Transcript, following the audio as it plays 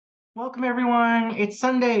Welcome, everyone. It's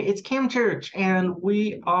Sunday, it's Cam Church, and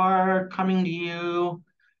we are coming to you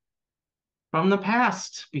from the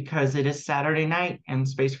past because it is Saturday night, and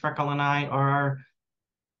Space Freckle and I are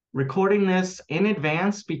recording this in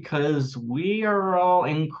advance because we are all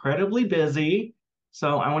incredibly busy.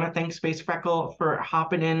 So I want to thank Space Freckle for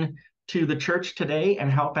hopping in to the church today and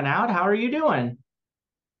helping out. How are you doing?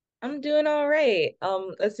 I'm doing all right.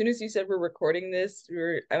 As soon as you said we're recording this,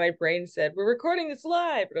 my brain said we're recording this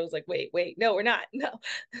live, but I was like, wait, no, we're not. No.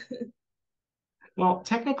 Well,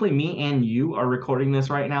 technically, me and you are recording this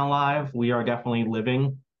right now live. We are definitely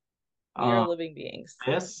living We are uh, living beings.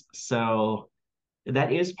 this. So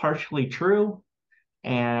that is partially true.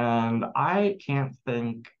 And I can't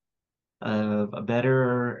think of a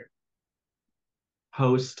better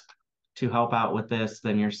host to help out with this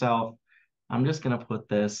than yourself. I'm just going to put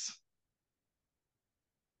this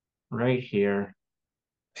right here.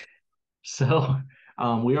 So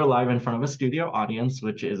we are live in front of a studio audience,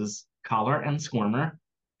 which is Collar and Squirmer.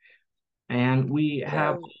 And we We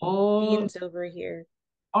have have all, beans over here.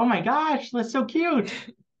 oh my gosh, that's so cute.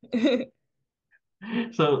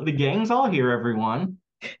 So the gang's all here, everyone.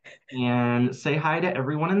 And say hi to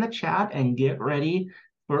everyone in the chat and get ready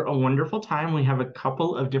for a wonderful time. We have a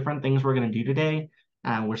couple of different things we're going to do today.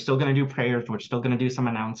 We're still going to do prayers, we're still going to do some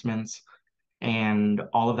announcements and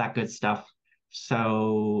all of that good stuff.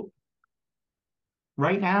 So,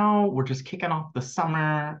 right now, we're just kicking off the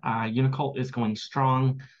summer. Unicult is going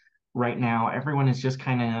strong right now. Everyone is just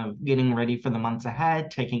kind of getting ready for the months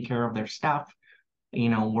ahead, taking care of their stuff,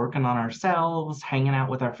 working on ourselves, hanging out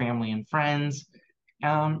with our family and friends.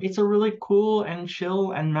 It's a really cool and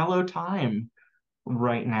chill and mellow time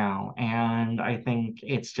right now. And I think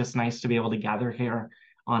it's just nice to be able to gather here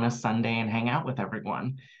on a Sunday and hang out with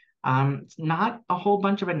everyone. Not a whole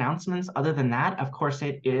bunch of announcements other than that. Of course,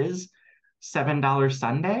 it is $7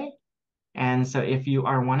 Sunday. And so if you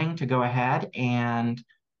are wanting to go ahead and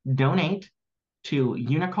donate to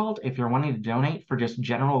Unicult, if you're wanting to donate for just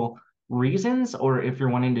general reasons, or if you're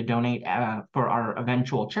wanting to donate for our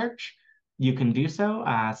eventual church, you can do so.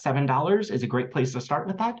 $7 is a great place to start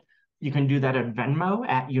with that. You can do that at Venmo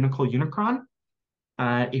at Unicole Unicron.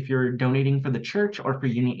 If you're donating for the church or for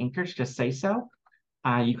Uniacres, just say so.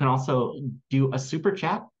 You can also do a super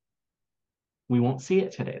chat. We won't see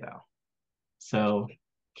it today, though. So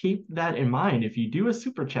keep that in mind. If you do a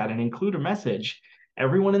super chat and include a message,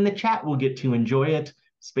 everyone in the chat will get to enjoy it.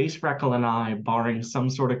 Space Freckle and I, barring some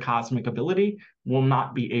sort of cosmic ability, will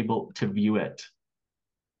not be able to view it.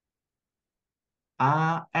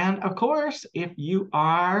 And of course, if you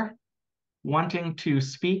are wanting to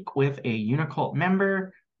speak with a Unicult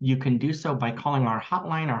member, you can do so by calling our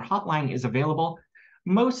hotline. Our hotline is available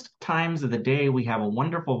most times of the day. We have a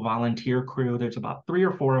wonderful volunteer crew. There's about 3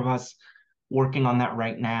 or 4 of us working on that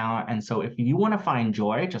right now. And so if you want to find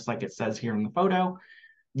joy, just like it says here in the photo,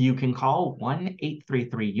 you can call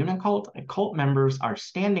 1-833-UNICULT. Cult members are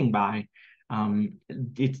standing by.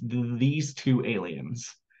 It's these two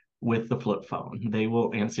aliens with the flip phone. They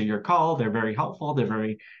will answer your call. They're very helpful. They're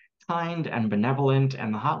very kind and benevolent,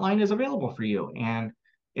 and the hotline is available for you. And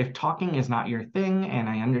if talking is not your thing, and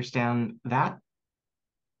I understand that,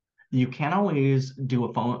 you can always do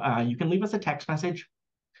a phone, you can leave us a text message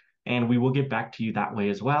and we will get back to you that way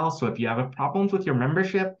as well. So if you have problems with your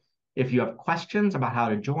membership, if you have questions about how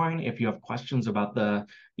to join, if you have questions about the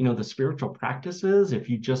spiritual practices, if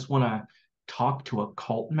you just want to talk to a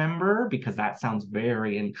cult member because that sounds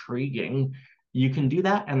very intriguing, you can do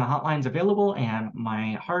that and the hotline's available and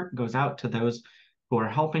my heart goes out to those who are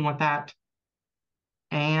helping with that.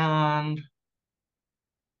 And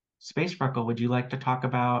Space Freckle, would you like to talk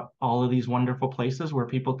about all of these wonderful places where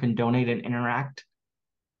people can donate and interact?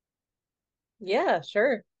 Yeah,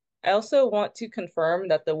 sure. I also want to confirm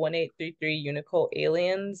that the 1833 Unicole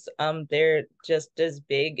aliens, they're just as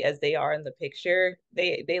big as they are in the picture.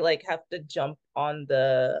 They like have to jump on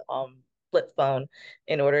the flip phone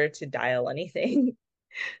in order to dial anything.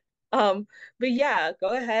 Um, but yeah,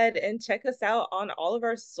 go ahead and check us out on all of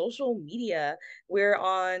our social media. We're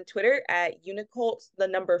on Twitter at Unicult the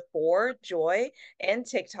number 4 Joy and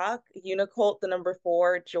TikTok Unicult the number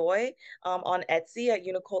 4 Joy. On Etsy at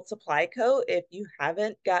Unicult Supply Co. If you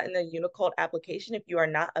haven't gotten a Unicult application, if you are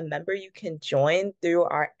not a member, you can join through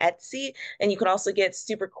our Etsy, and you can also get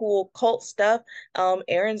super cool cult stuff.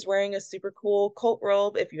 Erin's wearing a super cool cult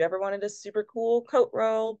robe. If you ever wanted a super cool coat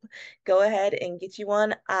robe, go ahead and get you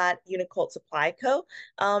one at at Unicult Supply Co.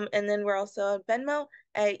 And then we're also on Venmo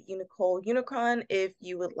at Unicole Unicron if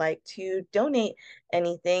you would like to donate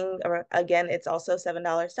anything. Again, it's also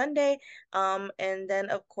 $7 Sunday. And then,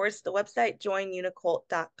 of course, the website,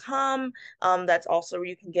 joinUnicult.com. That's also where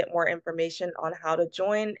you can get more information on how to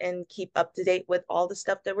join and keep up to date with all the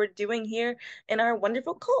stuff that we're doing here in our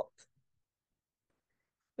wonderful cult.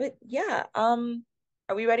 But yeah, are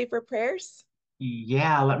we ready for prayers?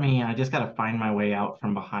 Yeah, I just gotta find my way out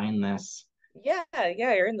from behind this. Yeah,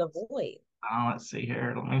 yeah, you're in the void. Let's see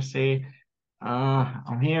here. Let me see.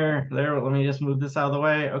 I'm here. There, let me just move this out of the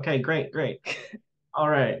way. Okay, great, great. All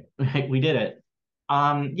right, we did it.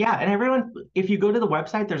 Yeah, and everyone, if you go to the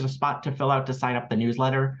website, there's a spot to fill out to sign up the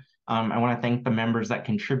newsletter. I want to thank the members that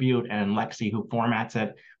contribute and Lexi who formats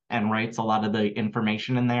it and writes a lot of the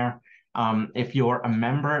information in there. If you're a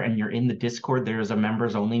member and you're in the Discord, there's a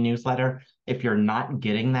members only newsletter. If you're not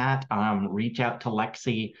getting that, reach out to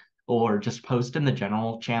Lexi or just post in the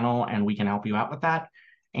general channel and we can help you out with that.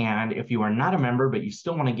 And if you are not a member, but you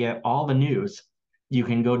still want to get all the news, you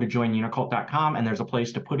can go to joinunicult.com and there's a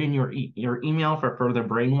place to put in your email for further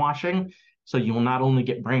brainwashing. So you will not only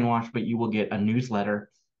get brainwashed, but you will get a newsletter,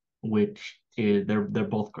 which is they're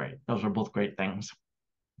both great. Those are both great things.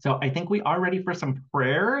 So I think we are ready for some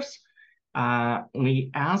prayers.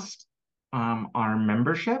 We asked our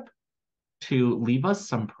membership to leave us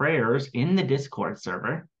some prayers in the Discord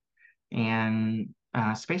server. And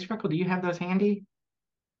Space Freckle, do you have those handy?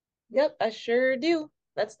 Yep, I sure do.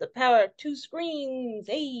 That's the power of two screens.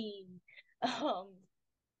 Hey. Um,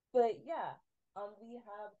 but yeah, we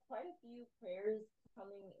have quite a few prayers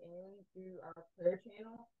coming in through our prayer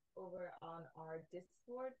channel over on our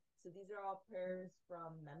Discord. So these are all prayers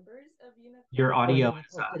from members of Your Unicult for audio is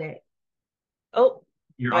Unicult today. Oh,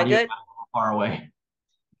 your am I audio is good? far away.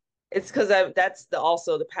 It's because I that's the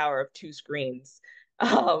also the power of two screens.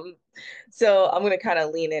 Um, so I'm gonna kind of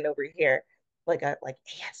lean in over here, like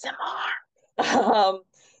ASMR.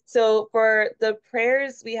 So for the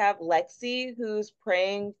prayers, we have Lexi who's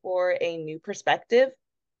praying for a new perspective.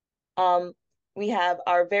 Um, we have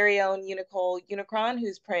our very own Unicole Unicron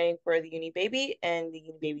who's praying for the Uni Baby and the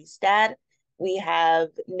Uni Baby's dad. We have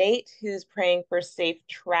Nate who's praying for safe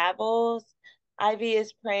travels. Ivy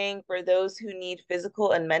is praying for those who need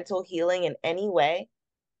physical and mental healing in any way.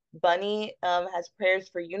 Bunny has prayers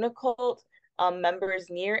for Unicult members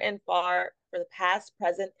near and far for the past,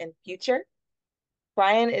 present, and future.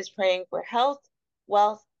 Brian is praying for health,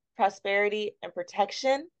 wealth, prosperity, and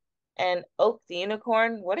protection. And Oak the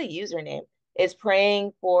Unicorn, what a username, is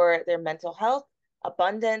praying for their mental health,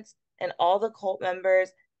 abundance, and all the cult members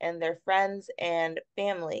and their friends and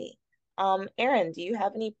family. Erin, do you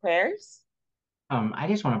have any prayers? I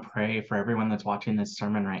just want to pray for everyone that's watching this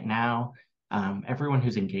sermon right now, everyone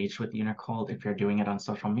who's engaged with Unicult, if you're doing it on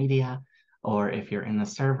social media, or if you're in the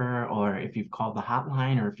server, or if you've called the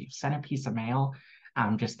hotline, or if you've sent a piece of mail.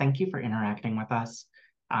 Just thank you for interacting with us.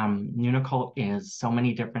 Unicult is so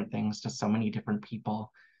many different things to so many different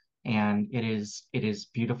people, and it is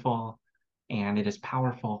beautiful and it is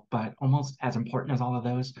powerful, but almost as important as all of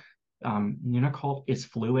those, Unicult is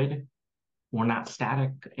fluid. We're not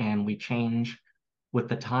static and we change with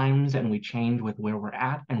the times and we change with where we're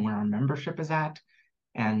at and where our membership is at.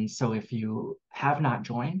 And so if you have not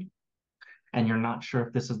joined and you're not sure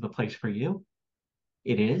if this is the place for you,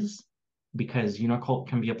 it is, because Unicult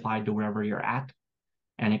can be applied to wherever you're at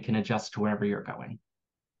and it can adjust to wherever you're going.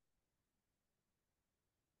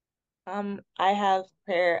 I have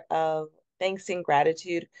prayer of thanks and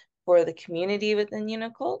gratitude for the community within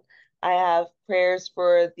Unicult. I have prayers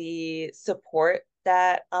for the support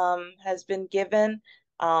that has been given.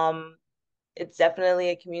 It's definitely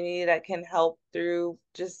a community that can help through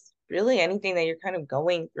just really anything that you're kind of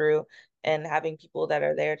going through and having people that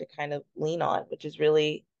are there to kind of lean on, which is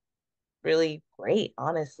really really great,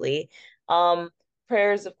 honestly. Um,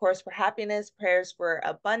 Prayers, of course, for happiness, prayers for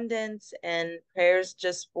abundance, and prayers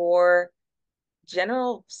just for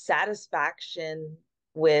general satisfaction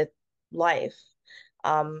with life,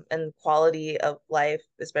 and quality of life,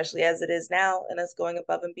 especially as it is now, and us going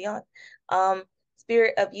above and beyond.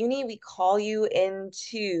 Spirit of Uni, we call you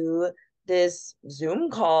into this Zoom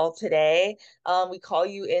call today. We call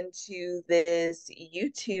you into this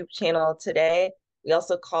YouTube channel today. We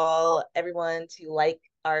also call everyone to like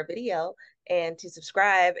our video and to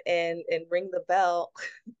subscribe and ring the bell.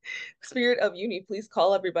 Spirit of Uni, please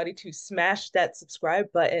call everybody to smash that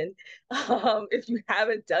subscribe button if you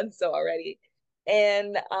haven't done so already.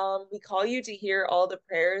 And we call you to hear all the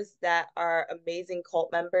prayers that our amazing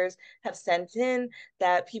cult members have sent in,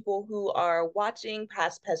 that people who are watching,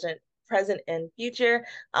 past, present, and future,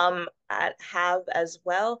 have as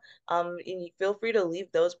well. And you feel free to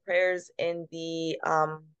leave those prayers in the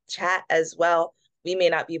chat as well. We may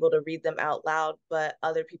not be able to read them out loud, but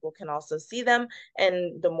other people can also see them.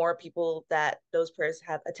 And the more people that those prayers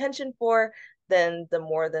have attention for, then the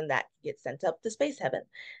more than that gets sent up to space heaven.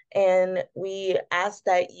 And we ask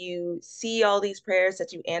that you see all these prayers,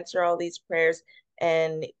 that you answer all these prayers,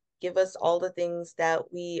 and give us all the things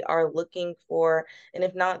that we are looking for. And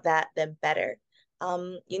if not that, then better.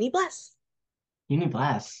 Uni bless. Uni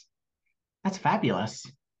bless. That's fabulous.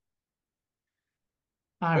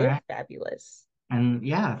 All They're right. fabulous. And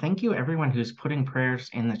yeah, thank you everyone who's putting prayers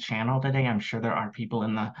in the channel today. I'm sure there are people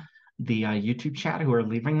in the YouTube chat who are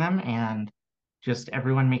leaving them, and just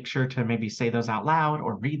everyone make sure to maybe say those out loud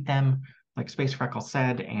or read them, like Space Freckle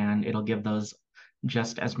said, and it'll give those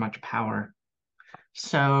just as much power.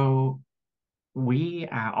 So we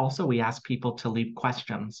ask people to leave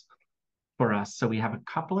questions for us. So we have a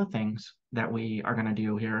couple of things that we are going to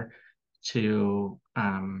do here to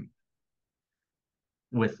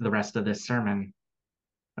with the rest of this sermon,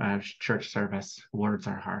 church service. Words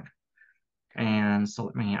are hard. And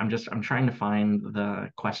so I'm trying to find the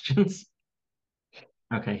questions.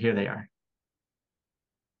 Okay, here they are.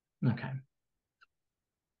 Okay.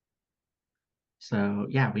 So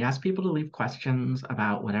yeah, we asked people to leave questions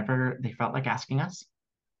about whatever they felt like asking us.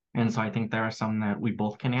 And so I think there are some that we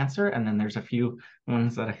both can answer. And then there's a few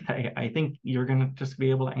ones that I think you're going to just be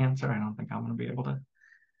able to answer. I don't think I'm going to be able to.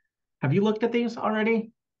 Have you looked at these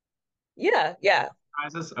already? Yeah, yeah.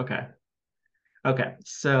 Prizes? Okay. Okay.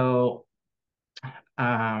 So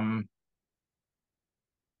um,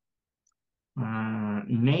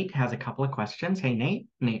 Nate has a couple of questions. Hey, Nate.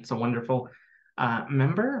 Nate's a wonderful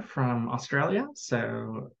member from Australia.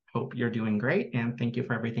 So hope you're doing great and thank you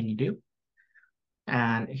for everything you do.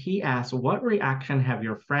 And he asks, what reaction have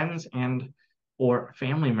your friends and or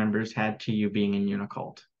family members had to you being in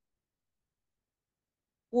Unicult?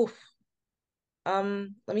 Woof.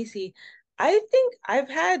 Let me see. I think I've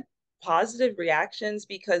had positive reactions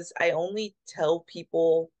because I only tell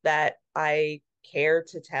people that I care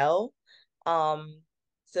to tell. Um,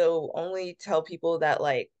 so only tell people that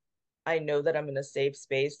like I know that I'm in a safe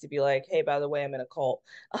space to be like, hey, by the way, I'm in a cult.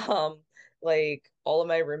 Um, like all of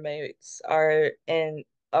my roommates are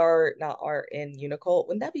not are in Unicult.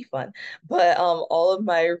 Wouldn't that be fun? But all of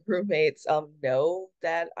my roommates know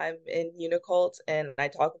that I'm in Unicult and I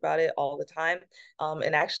talk about it all the time.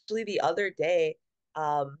 And actually the other day,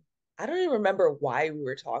 I don't even remember why we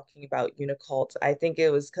were talking about Unicult. I think it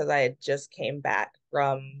was because I had just came back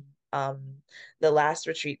from the last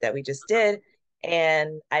retreat that we just did,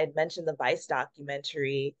 and I had mentioned the Vice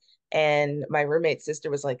documentary, and my roommate's sister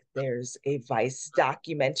was like, "There's a Vice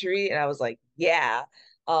documentary," and I was like, "Yeah."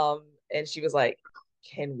 And she was like,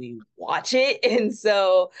 "Can we watch it?" And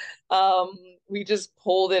so we just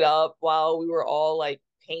pulled it up while we were all like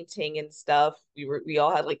painting and stuff. We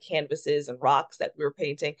all had like canvases and rocks that we were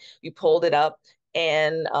painting. We pulled it up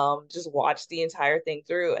and just watched the entire thing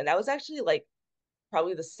through. And that was actually like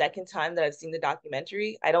probably the second time that I've seen the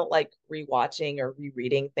documentary. I don't like rewatching or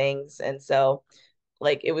rereading things. And so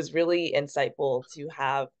like it was really insightful to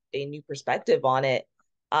have a new perspective on it.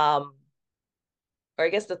 Um, or I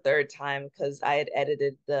guess the third time because I had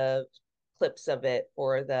edited the clips of it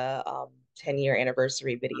for the 10-year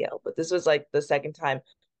anniversary video. But this was like the second time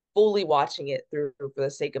fully watching it through for the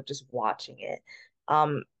sake of just watching it.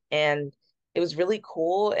 And it was really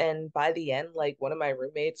cool. And by the end, like one of my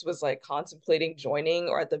roommates was like contemplating joining,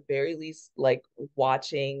 or at the very least, like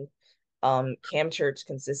watching Cam Church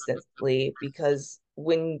consistently, because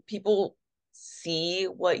when people see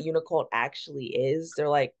what Unicult actually is, they're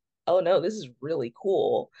like, oh no, this is really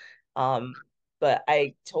cool. Um, but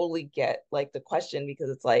I totally get like the question because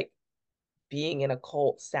it's like being in a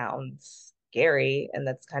cult sounds scary, and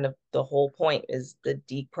that's kind of the whole point is the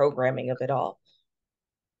deprogramming of it all.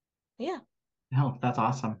 Yeah. No, that's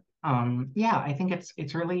awesome. Yeah, I think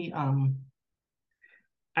it's really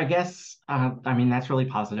I guess I mean that's really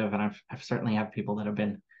positive, and I've certainly have people that have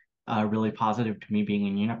been really positive to me being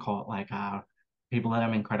in Unicult, like people that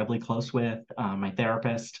I'm incredibly close with. My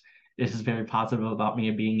therapist is very positive about me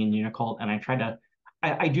being in Unicult, and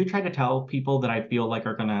I do try to tell people that I feel like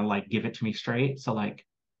are gonna like give it to me straight. So like,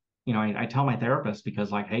 I tell my therapist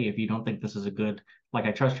because like, hey, if you don't think this is a good, like,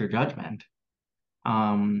 I trust your judgment.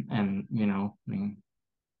 And I mean,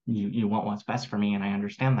 you want what's best for me, and I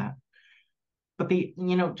understand that. But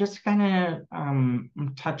just kind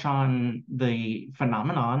of touch on the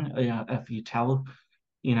phenomenon. If you tell,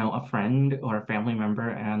 a friend or a family member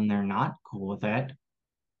and they're not cool with it,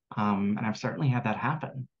 and I've certainly had that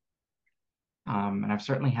happen. And I've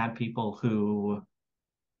certainly had people who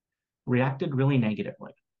reacted really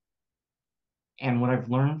negatively. And what I've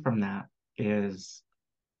learned from that is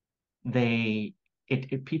they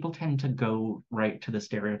people tend to go right to the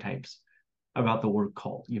stereotypes about the word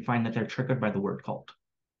cult. You find that they're triggered by the word cult.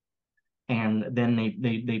 And then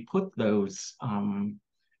they put those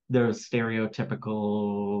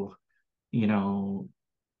stereotypical, you know,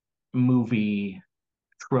 movie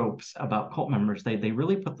tropes about cult members. They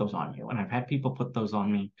really put those on you. And I've had people put those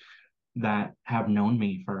on me that have known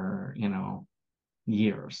me for,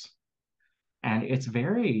 years. And it's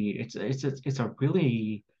a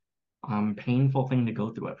really painful thing to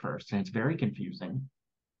go through at first, and it's very confusing.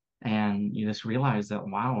 And you just realize that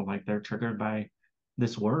wow, like they're triggered by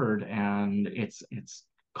this word, and it's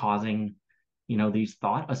causing, these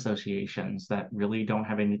thought associations that really don't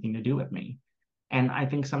have anything to do with me. And I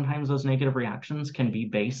think sometimes those negative reactions can be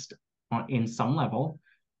based on, in some level,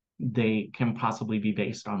 they can possibly be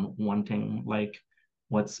based on wanting like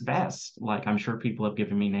what's best. Like I'm sure people have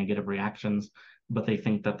given me negative reactions, but they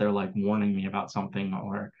think that they're like warning me about something,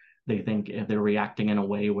 or they think if they're reacting in a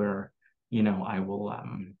way where, I will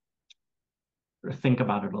think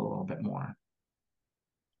about it a little bit more.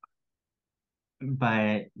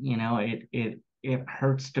 But, it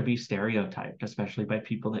hurts to be stereotyped, especially by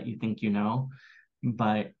people that you think you know,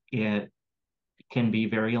 but it can be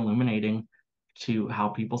very illuminating to how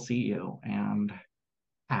people see you and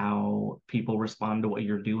how people respond to what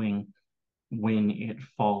you're doing when it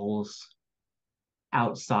falls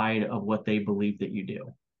outside of what they believe that you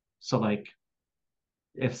do. So like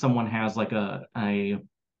if someone has like a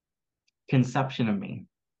conception of me,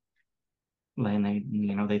 then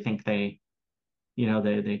they think they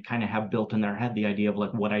kind of have built in their head the idea of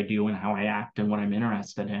like what I do and how I act and what I'm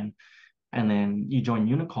interested in. And then you join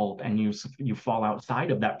Unicult and you fall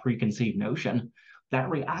outside of that preconceived notion. That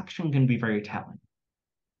reaction can be very telling.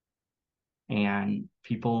 And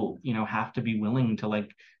people, have to be willing to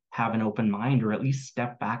like have an open mind or at least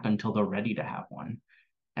step back until they're ready to have one.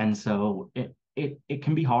 And so it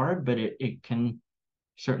can be hard, but it can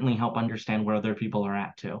certainly help understand where other people are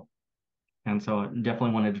at too. And so I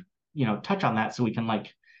definitely wanted to, touch on that so we can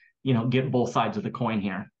like, get both sides of the coin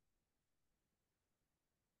here.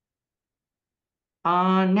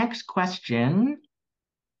 Next question.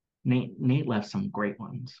 Nate left some great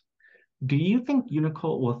ones. Do you think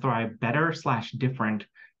Unicole will thrive better slash different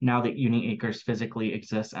now that Uniacres physically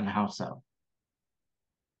exists, and how so?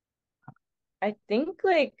 I think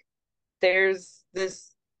like there's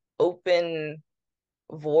this open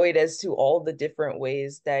void as to all the different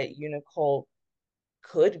ways that Unicult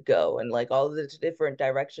could go and like all the different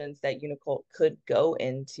directions that Unicult could go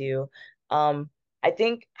into. Um, I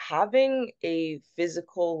think having a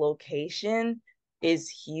physical location is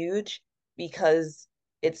huge because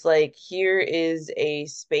it's like here is a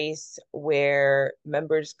space where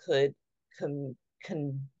members could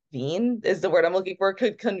convene is the word I'm looking for,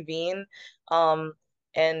 could convene um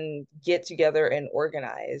and get together and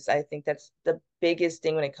organize. I think that's the biggest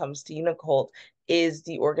thing when it comes to Unicult is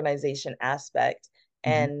the organization aspect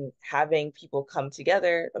Mhm. and having people come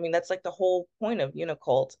together. I mean, that's like the whole point of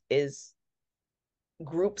Unicult is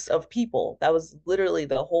groups of people. That was literally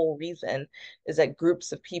the whole reason is that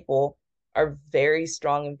groups of people are very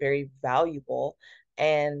strong and very valuable.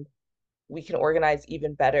 And we can organize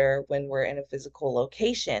even better when we're in a physical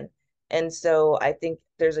location. And so I think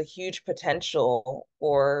there's a huge potential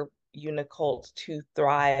for Unicult to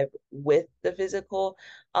thrive with the physical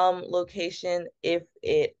location if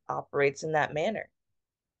it operates in that manner.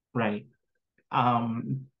 Right.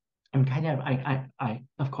 Um, I'm kind of I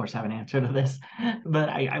of course have an answer to this, but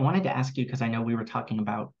I wanted to ask you because I know we were talking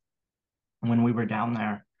about when we were down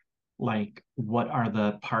there, like what are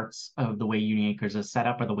the parts of the way Uniacres is set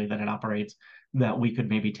up or the way that it operates that we could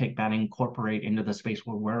maybe take that and incorporate into the space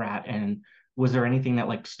where we're at? And was there anything that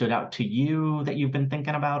like stood out to you that you've been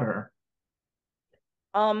thinking about or?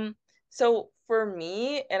 Um, so for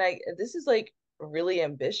me, and I this is like really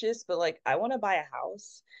ambitious, but like I want to buy a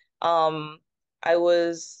house. Um, I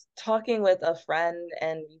was talking with a friend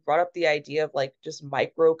and we brought up the idea of like just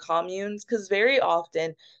micro communes because very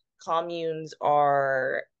often communes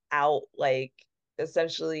are out like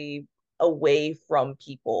essentially away from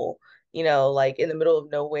people, like in the middle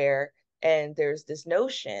of nowhere. And there's this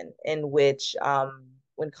notion in which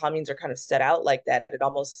when communes are kind of set out like that, it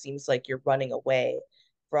almost seems like you're running away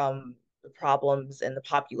from the problems in the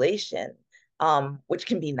population, which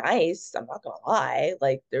can be nice. I'm not gonna lie.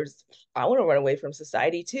 Like, I want to run away from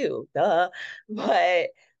society too, duh. But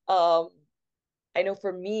um, I know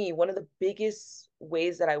for me, one of the biggest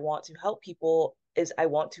ways that I want to help people is I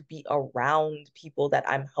want to be around people that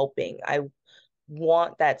I'm helping. I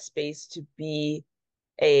want that space to be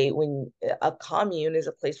a commune is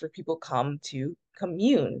a place where people come to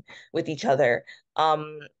commune with each other.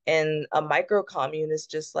 And a micro commune is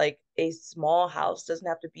just like a small house, doesn't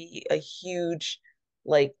have to be a huge,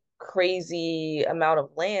 like crazy amount of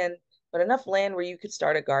land, but enough land where you could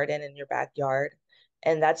start a garden in your backyard.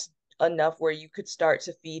 And that's enough where you could start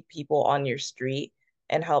to feed people on your street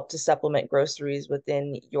and help to supplement groceries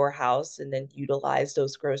within your house and then utilize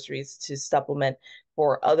those groceries to supplement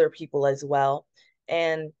for other people as well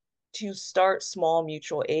and to start small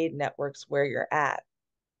mutual aid networks where you're at.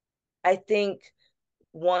 I think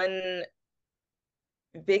one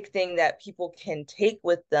big thing that people can take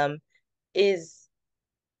with them is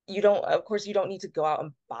of course, you don't need to go out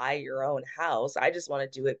and buy your own house. I just want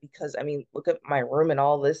to do it because, I mean, look at my room and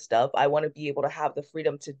all this stuff. I want to be able to have the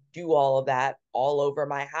freedom to do all of that all over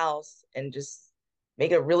my house and just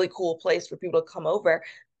make it a really cool place for people to come over.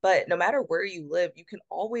 But no matter where you live, you can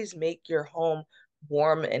always make your home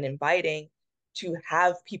warm and inviting to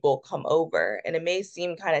have people come over. And it may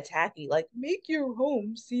seem kind of tacky, like make your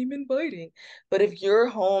home seem inviting. But if your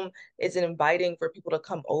home isn't inviting for people to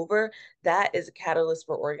come over, that is a catalyst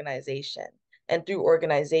for organization. And through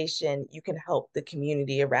organization, you can help the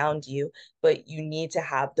community around you, but you need to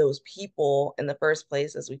have those people in the first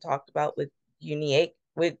place, as we talked about with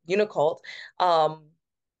Unicult. Um,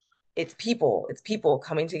 it's people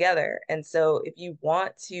coming together. And so if you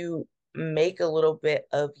want to make a little bit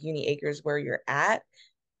of Uniacres where you're at,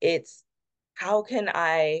 it's how can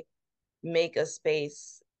I make a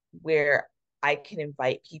space where I can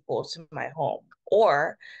invite people to my home?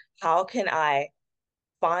 Or how can I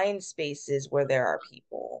find spaces where there are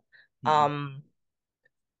people? Mhm. Um,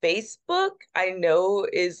 Facebook, I know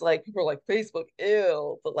is like people are like Facebook,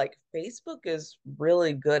 ew, but like Facebook is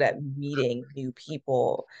really good at meeting new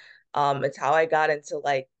people. It's how I got into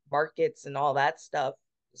like markets and all that stuff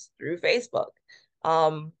is through Facebook.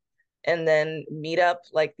 Um, and then Meetup,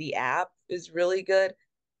 like the app is really good,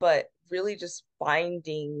 but really just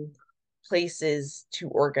finding places to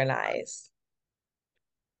organize.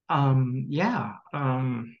 Yeah.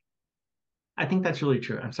 I think that's really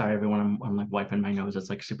true. I'm sorry, everyone. I'm like wiping my nose. It's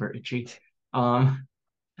like super itchy. Um,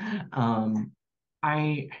 um,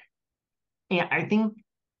 I yeah, I think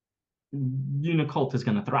Unicult is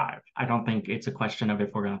going to thrive. I don't think it's a question of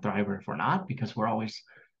if we're going to thrive or if we're not, because we're always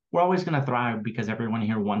going to thrive because everyone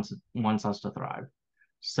here wants us to thrive.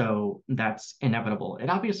 So that's inevitable. It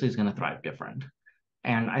obviously is going to thrive different.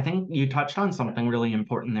 And I think you touched on something really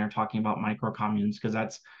important there, talking about micro communes, because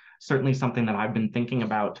that's certainly something that I've been thinking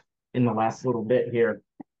about in the last little bit here.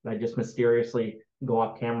 I just mysteriously go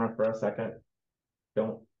off camera for a second.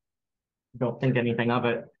 Don't don't think anything of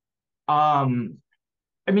it. Um,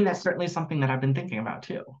 I mean, that's certainly something that I've been thinking about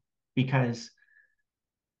too, because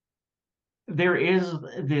there is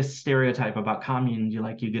this stereotype about communes. You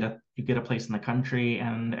get a place in the country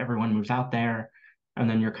and everyone moves out there, and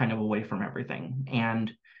then you're kind of away from everything.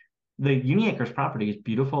 And the Uniacres property is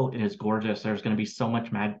beautiful. It is gorgeous. There's going to be so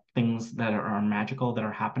much mad things that are magical that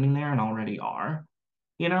are happening there and already are,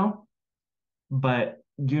 you know? But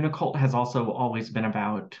Unicult has also always been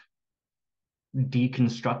about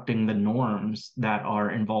deconstructing the norms that are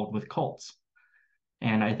involved with cults.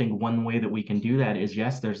 And I think one way that we can do that is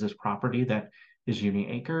yes, there's this property that is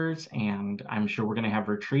Uniacres, and I'm sure we're going to have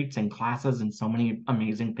retreats and classes and so many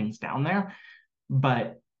amazing things down there.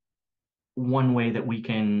 But one way that we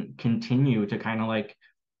can continue to kind of like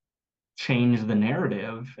change the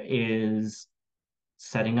narrative is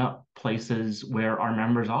setting up places where our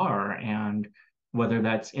members are, and whether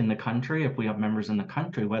that's in the country, if we have members in the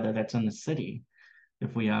country, whether that's in the city,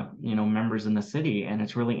 if we have, members in the city, and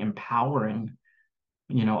it's really empowering,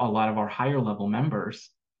 a lot of our higher level members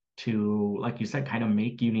to, like you said, kind of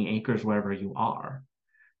make Uniacres wherever you are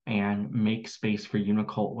and make space for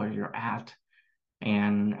Unicult where you're at.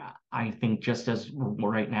 And I think just as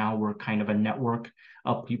right now, we're kind of a network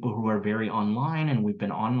of people who are very online, and we've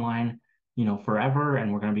been online, forever,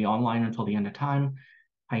 and we're going to be online until the end of time.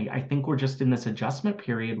 I think we're just in this adjustment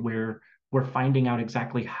period where we're finding out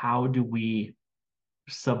exactly how do we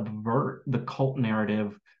subvert the cult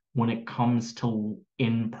narrative when it comes to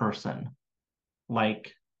in person,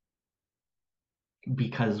 like,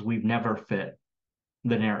 because we've never fit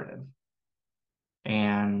the narrative.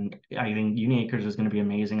 And I think Uniacres is going to be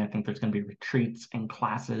amazing. I think there's going to be retreats and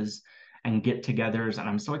classes and get-togethers, and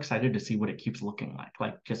I'm so excited to see what it keeps looking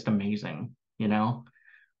like just amazing.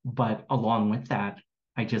 But along with that,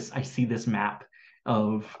 I see this map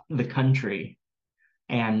of the country,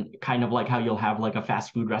 And kind of like how you'll have like a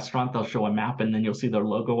fast food restaurant, they'll show a map and then you'll see their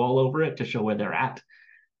logo all over it to show where they're at.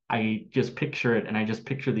 I just picture it, and I just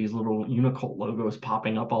picture these little UNICULT logos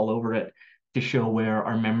popping up all over it to show where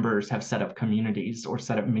our members have set up communities or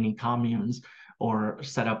set up mini communes or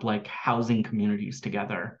set up like housing communities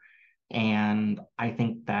together. And I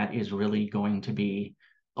think that is really going to be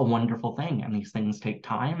a wonderful thing. And these things take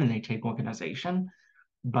time and they take organization,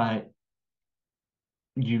 but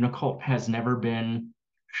UNICULT has never been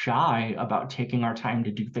shy about taking our time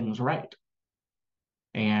to do things right.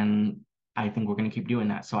 And I think we're going to keep doing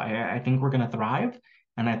that. So I think we're going to thrive.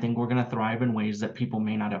 And I think we're going to thrive in ways that people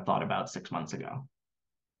may not have thought about 6 months ago.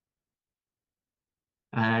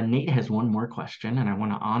 Nate has one more question, and I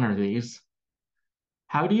want to honor these.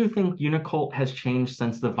 How do you think Unicult has changed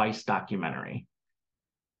since the Vice documentary?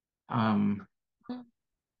 Um,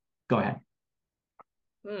 Go ahead.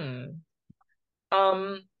 Hmm.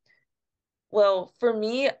 Um, well, for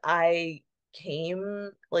me, I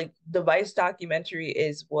came like the Vice documentary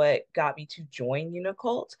is what got me to join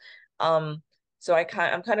UNICULT. Um, so I'm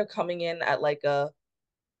kind of coming in at like a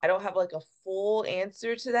I don't have like a full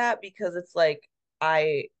answer to that because it's like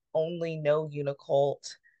I only know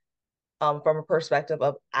UNICULT from a perspective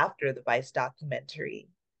of after the Vice documentary.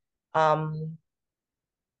 Um,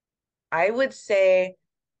 I would say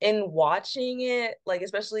in watching it, like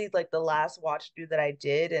especially like the last watch through that I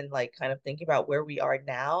did and like kind of thinking about where we are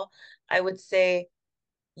now, I would say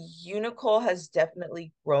Unicole has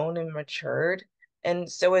definitely grown and matured, and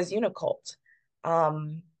so has Unicult.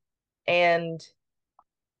 Um, and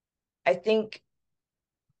I think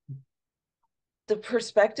the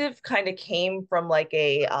perspective kind of came from like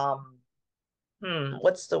a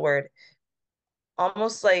what's the word?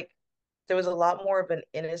 Almost like there was a lot more of an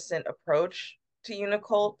innocent approach to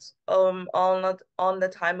Unicult on the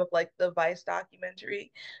time of like the Vice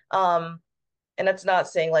documentary. Um and that's not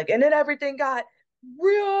saying like and then everything got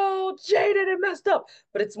real jaded and messed up,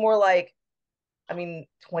 but it's more like I mean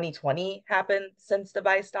 2020 happened since the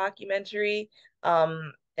Vice documentary.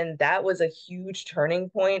 And that was a huge turning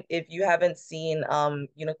point. If you haven't seen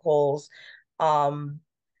Unicole's um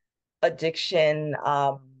addiction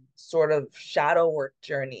sort of shadow work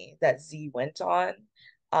journey that Z went on.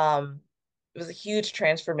 Um, it was a huge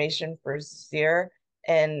transformation for Zir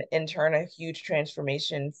and in turn a huge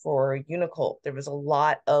transformation for Unicult. There was a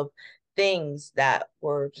lot of things that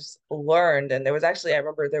were just learned, and there was actually I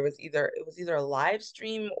remember there was either a live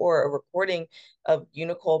stream or a recording of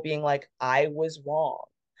Unicole being like I was wrong.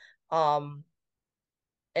 Um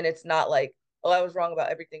and it's not like oh I was wrong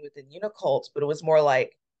about everything within Unicult, but it was more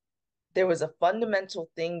like there was a fundamental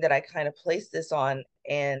thing that I kind of placed this on,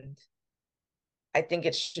 and I think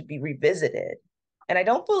it should be revisited. And I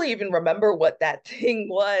don't fully even remember what that thing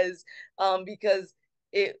was, because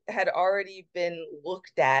it had already been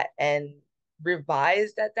looked at and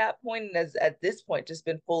revised at that point, and has at this point just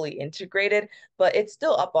been fully integrated. But it's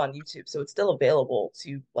still up on YouTube, so it's still available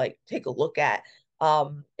to like take a look at,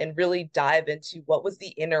 and really dive into what was the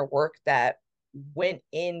inner work that went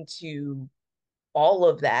into all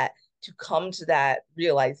of that to come to that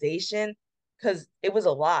realization because it was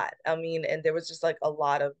a lot. I mean, and there was just like a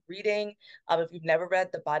lot of reading. If you've never read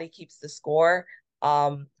The Body Keeps the Score,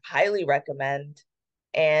 highly recommend.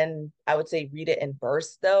 And I would say read it in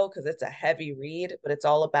bursts though, because it's a heavy read, but it's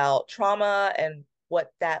all about trauma and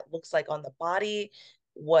what that looks like on the body,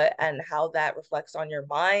 what and how that reflects on your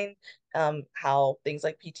mind, how things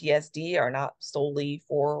like PTSD are not solely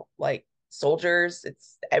for like soldiers.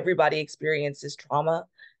 It's everybody experiences trauma.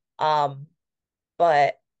 Um,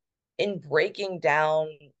 but in breaking down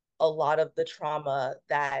a lot of the trauma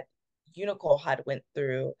that Unicole had went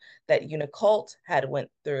through, that Unicult had went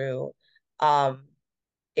through, um,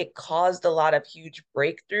 it caused a lot of huge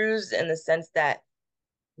breakthroughs in the sense that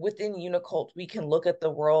within Unicult, we can look at the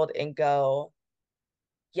world and go,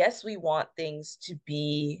 yes, we want things to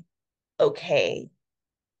be okay,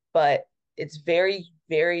 but it's very,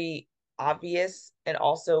 very obvious and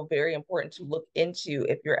also very important to look into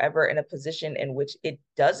if you're ever in a position in which it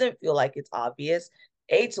doesn't feel like it's obvious.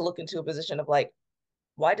 To look into a position of like,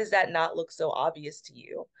 why does that not look so obvious to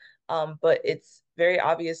you? But it's very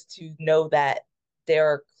obvious to know that there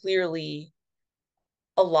are clearly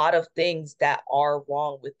a lot of things that are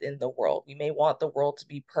wrong within the world. We may want the world to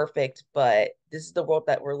be perfect, but this is the world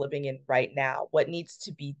that we're living in right now. What needs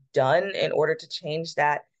to be done in order to change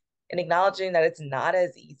that and acknowledging that it's not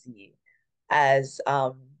as easy as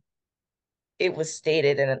it was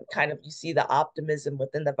stated and kind of you see the optimism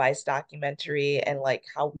within the Vice documentary and like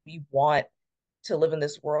how we want to live in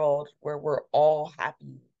this world where we're all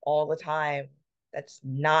happy all the time. That's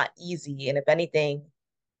not easy. And if anything,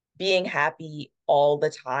 being happy all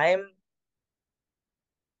the time,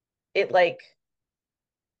 it like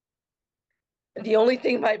the only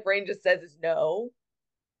thing my brain just says is no.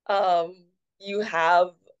 You have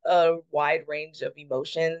a wide range of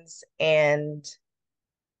emotions, and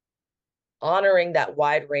honoring that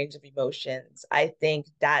wide range of emotions, I think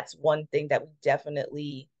that's one thing that we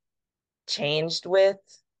definitely changed with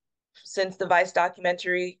since the Vice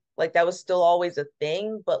documentary. Like that was still always a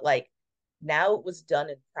thing, but like now it was done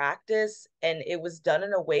in practice, and it was done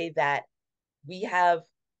in a way that we have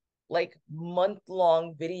like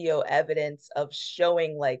month-long video evidence of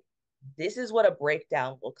showing like this is what a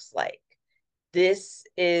breakdown looks like. This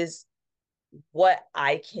is what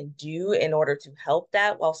I can do in order to help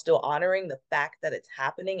that while still honoring the fact that it's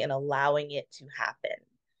happening and allowing it to happen.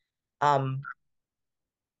 Um,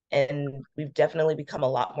 and we've definitely become a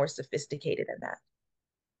lot more sophisticated in that.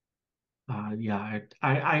 Yeah,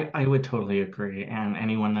 I would totally agree. And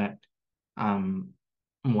anyone that um,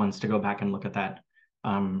 wants to go back and look at that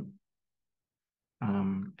um,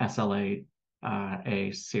 SLA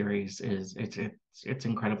a series is it's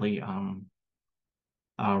incredibly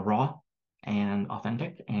raw and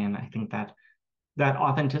authentic. And I think that that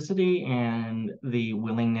authenticity and the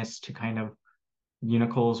willingness to kind of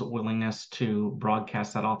Unicole's willingness to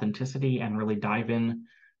broadcast that authenticity and really dive in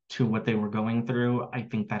to what they were going through, I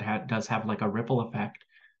think that does have like a ripple effect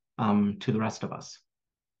to the rest of us,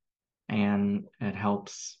 and it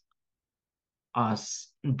helps us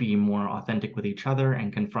be more authentic with each other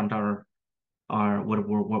and confront our what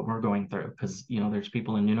we're going through. Because there's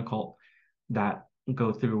people in Unicult that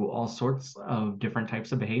go through all sorts of different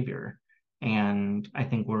types of behavior, and I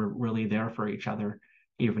think we're really there for each other,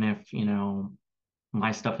 even if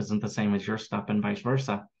my stuff isn't the same as your stuff and vice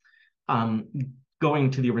versa. Um,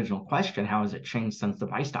 Going to the original question, how has it changed since the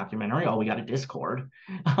Vice documentary? Oh, we got a Discord.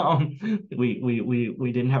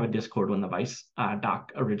 We didn't have a Discord when the Vice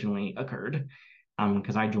doc originally occurred,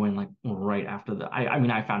 because I joined like right after I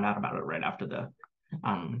mean I found out about it right after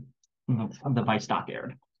um the Vice doc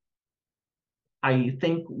aired. I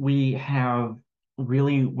think we have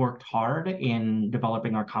really worked hard in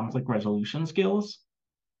developing our conflict resolution skills.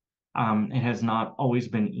 It has not always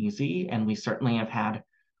been easy, and we certainly have had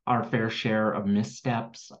our fair share of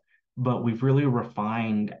missteps, but we've really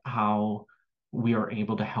refined how we are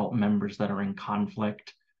able to help members that are in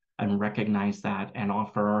conflict and recognize that and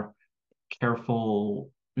offer careful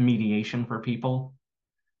mediation for people.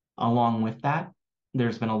 Along with that,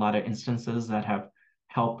 there's been a lot of instances that have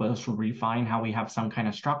helped us refine how we have some kind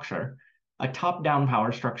of structure. A top-down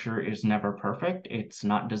power structure is never perfect. It's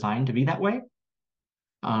not designed to be that way.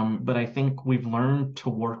 But I think we've learned to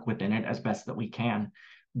work within it as best that we can,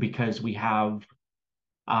 because we have,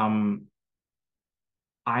 um,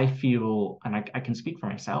 I feel, and I can speak for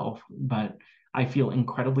myself, but I feel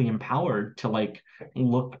incredibly empowered to like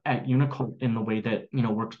look at Unicult in the way that,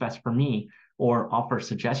 works best for me, or offer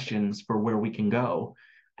suggestions for where we can go.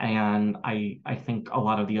 And I think a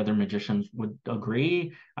lot of the other magicians would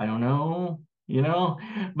agree. I don't know,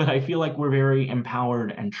 but I feel like we're very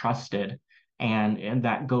empowered and trusted. And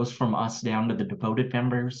that goes from us down to the devoted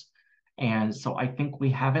members. And so I think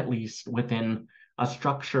we have, at least within a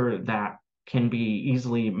structure that can be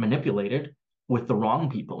easily manipulated with the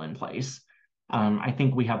wrong people in place. I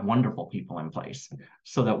think we have wonderful people in place,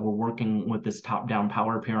 so that we're working with this top-down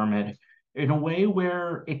power pyramid in a way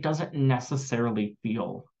where it doesn't necessarily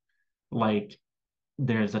feel like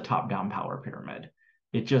there's a top-down power pyramid.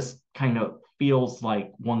 It just kind of feels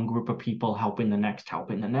like one group of people helping the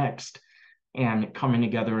next, and coming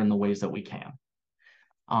together in the ways that we can.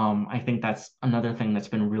 I think that's another thing that's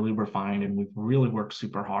been really refined and we've really worked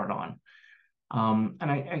super hard on. And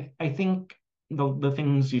I think the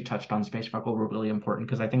things you touched on, Space Freckle, were really important,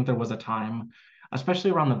 because I think there was a time,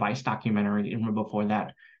 especially around the Vice documentary, even before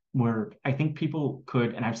that, where I think people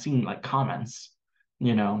could, and I've seen like comments,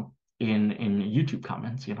 in YouTube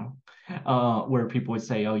comments, where people would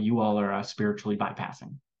say, "Oh, you all are spiritually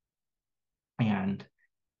bypassing," and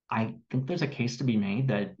I think there's a case to be made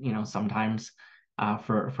that sometimes,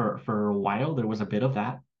 for a while there was a bit of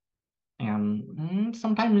that, and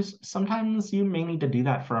sometimes you may need to do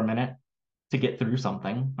that for a minute to get through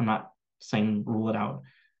something. I'm not saying rule it out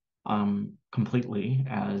completely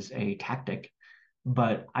as a tactic,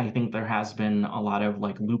 but I think there has been a lot of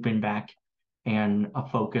like looping back and a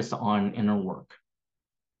focus on inner work.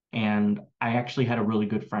 And I actually had a really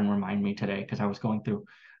good friend remind me today, because I was going through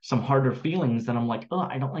some harder feelings, and I'm like, oh,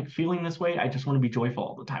 I don't like feeling this way. I just want to be joyful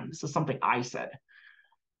all the time. This is something I said.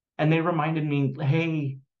 And they reminded me,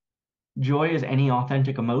 hey, joy is any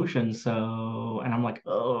authentic emotion. So, and I'm like,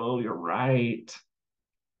 oh, you're right.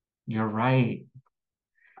 You're right.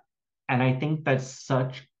 And I think that's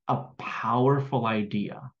such a powerful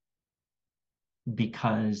idea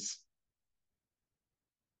because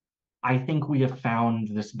I think we have found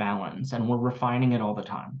this balance and we're refining it all the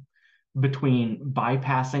time between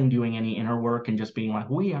bypassing doing any inner work and just being like,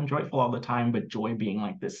 I'm joyful all the time, but joy being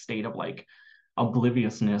like this state of like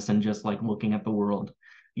obliviousness and just like looking at the world,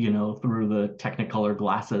 through the technicolor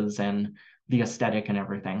glasses and the aesthetic and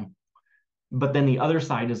everything. But then the other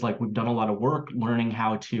side is like we've done a lot of work learning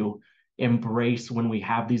how to embrace when we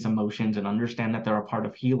have these emotions and understand that they're a part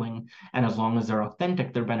of healing. And as long as they're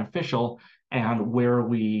authentic, they're beneficial. And where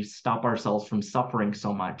we stop ourselves from suffering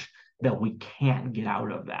so much that we can't get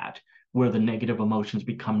out of that, where the negative emotions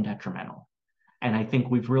become detrimental. And I think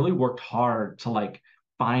we've really worked hard to like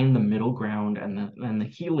find the middle ground and the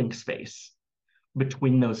healing space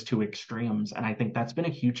between those two extremes. And I think that's been a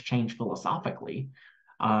huge change philosophically,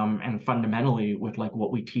 and fundamentally with like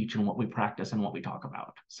what we teach and what we practice and what we talk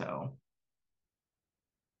about. So,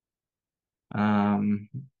 um,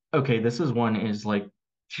 okay, this is one is like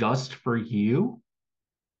just for you.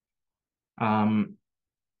 Um,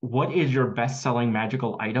 what is your best-selling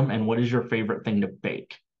magical item and what is your favorite thing to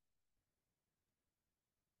bake?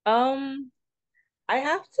 Um, I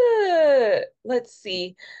have to, let's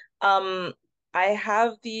see. Um, I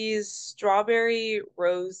have these strawberry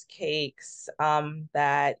rose cakes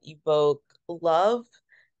that evoke love,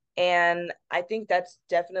 and I think that's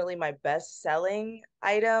definitely my best selling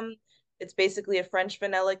item. It's basically a French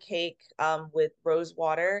vanilla cake with rose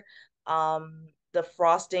water. The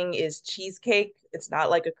frosting is cheesecake. It's not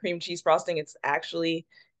like a cream cheese frosting, it's actually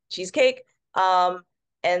cheesecake.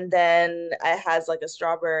 And then it has like a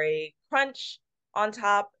strawberry crunch on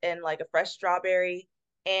top and like a fresh strawberry.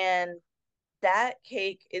 And that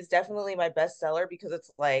cake is definitely my best seller because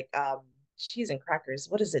it's like cheese and crackers.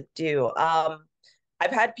 What does it do?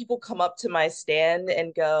 I've had people come up to my stand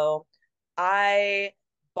and go, I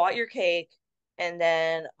bought your cake and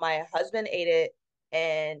then my husband ate it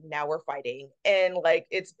and now we're fighting. And like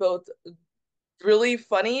it's both really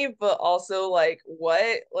funny, but also like,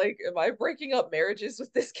 what? Like, am I breaking up marriages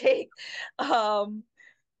with this cake? Um,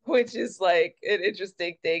 which is like an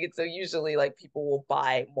interesting thing. And so usually like people will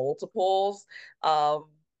buy multiples. Um,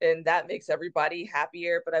 and that makes everybody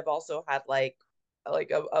happier. But I've also had like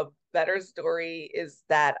a better story is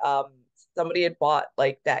that somebody had bought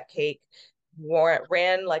like that cake,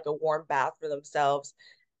 ran like a warm bath for themselves,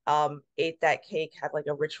 ate that cake, had like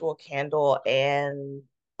a ritual candle, and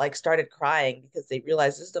like started crying because they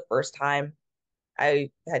realized this is the first time I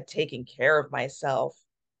had taken care of myself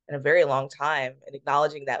in a very long time and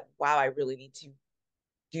acknowledging that, wow, I really need to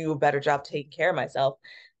do a better job taking care of myself.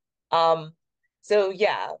 Um, so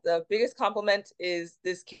yeah, the biggest compliment is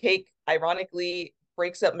this cake, ironically,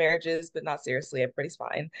 breaks up marriages, but not seriously, everybody's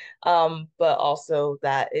fine. But also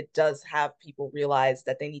that it does have people realize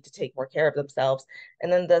that they need to take more care of themselves.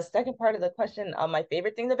 And then the second part of the question, my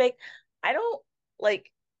favorite thing to bake, I don't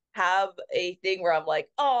like have a thing where I'm like,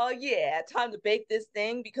 oh yeah, time to bake this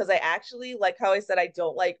thing because I actually, like how I said, I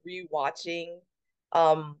don't like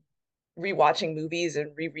um rewatching movies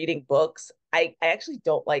and rereading books. I actually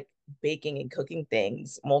don't like baking and cooking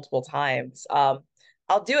things multiple times. I'll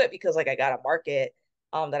do it because like I got a market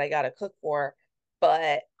that I got to cook for,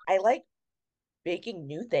 but I like baking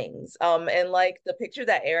new things. And like the picture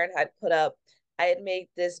that Erin had put up, I had made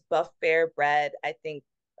this buff bear bread, I think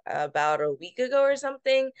about a week ago or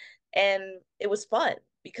something, and it was fun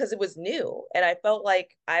because it was new, and I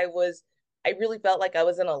really felt like I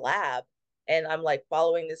was in a lab. And I'm like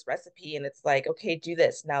following this recipe, and it's like, okay, do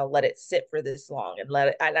this now, let it sit for this long, and let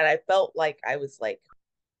it. And I felt like I was like,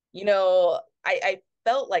 I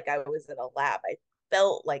felt like I was in a lab. I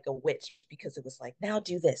felt like a witch because it was like, now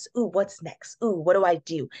do this. Ooh, what's next? Ooh, what do I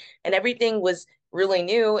do? And everything was really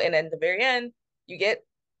new. And at the very end, you get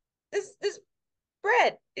this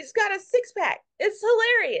bread. It's got a six pack. It's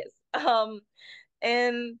hilarious.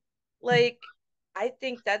 And like I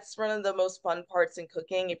think that's one of the most fun parts in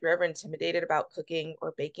cooking. If you're ever intimidated about cooking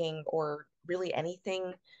or baking or really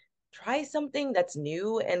anything, try something that's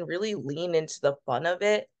new and really lean into the fun of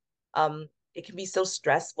it. It can be so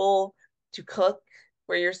stressful to cook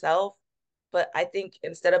for yourself, but I think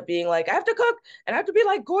instead of being like, I have to cook and I have to be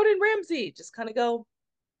like Gordon Ramsay, just kind of go,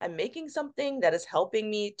 I'm making something that is helping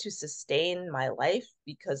me to sustain my life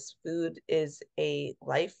because food is a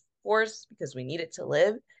life force because we need it to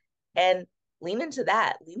live. And lean into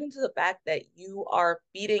that. Lean into the fact that you are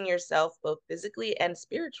feeding yourself both physically and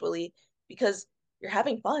spiritually because you're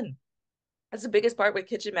having fun. That's the biggest part with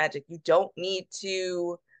kitchen magic. You don't need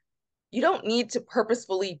to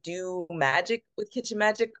purposefully do magic with kitchen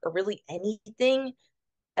magic or really anything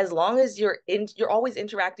as long as you're always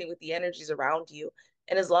interacting with the energies around you,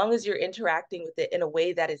 and as long as you're interacting with it in a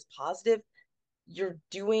way that is positive, you're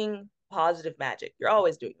doing positive magic. You're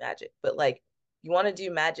always doing magic, but like you want to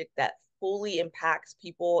do magic that fully impacts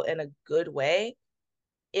people in a good way.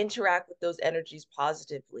 Interact with those energies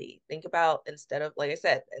positively. Think about, instead of, like I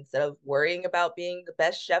said, instead of worrying about being the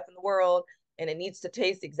best chef in the world and it needs to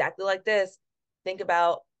taste exactly like this, think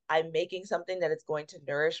about, I'm making something that is going to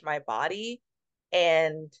nourish my body,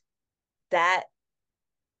 and that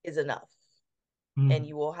is enough. And Mm,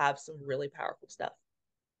 you will have some really powerful stuff.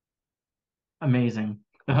 amazing.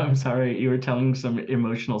 I'm sorry, you were telling some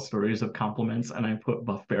emotional stories of compliments, and I put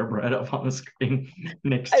Buff Bear bread up on the screen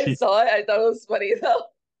next I to saw it. I thought it was funny though.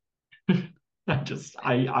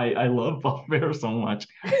 you. I love Buff Bear so much.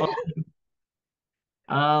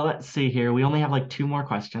 Let's see here. We only have like two more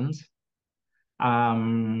questions.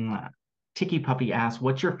 Um, Tiki Puppy asks,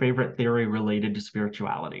 "What's your favorite theory related to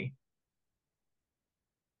spirituality?"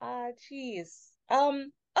 Geez.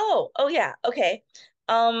 Oh yeah. Okay.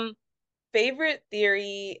 Um, favorite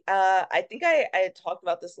theory. I think I had talked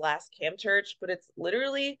about this last camp church, but it's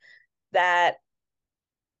literally that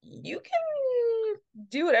you can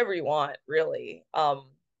do whatever you want, really. When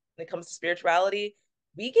it comes to spirituality,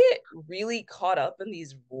 we get really caught up in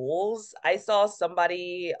these rules. I saw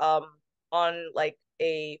somebody on like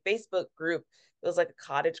a Facebook group. It was like a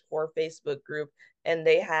cottage core Facebook group, and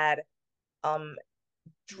they had um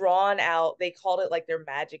drawn out, they called it like their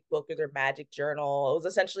magic book or their magic journal. It was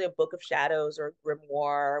essentially a book of shadows or a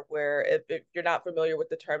grimoire, where if you're not familiar with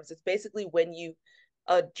the terms, it's basically when you,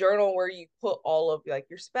 a journal where you put all of like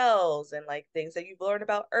your spells and like things that you've learned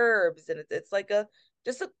about herbs, and it's like a,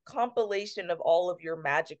 just a compilation of all of your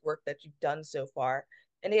magic work that you've done so far.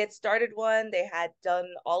 And they had started one, they had done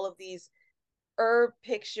all of these herb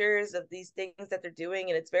pictures of these things that they're doing,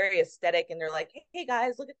 and it's very aesthetic, and they're like, hey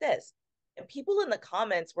guys, look at this. And people in the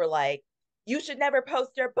comments were like, you should never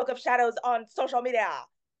post your book of shadows on social media,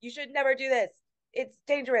 you should never do this, it's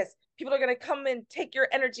dangerous, people are going to come and take your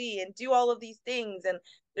energy and do all of these things. And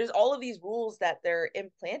there's all of these rules that they're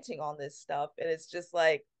implanting on this stuff, and it's just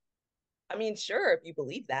like, I mean, sure, if you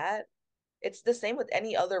believe that, it's the same with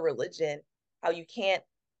any other religion, how you can't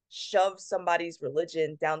shove somebody's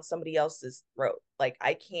religion down somebody else's throat. Like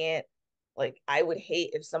I can't, like I would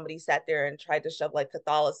hate if somebody sat there and tried to shove like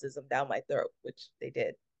Catholicism down my throat, which they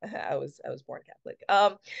did. I was born Catholic.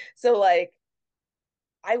 So like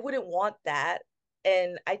I wouldn't want that.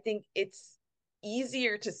 And I think it's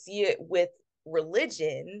easier to see it with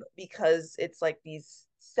religion because it's like these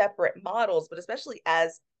separate models, but especially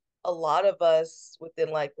as a lot of us within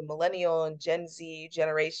like the millennial and Gen Z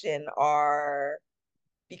generation are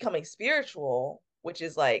becoming spiritual, which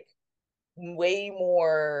is like way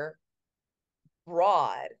more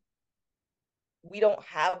broad. We don't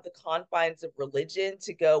have the confines of religion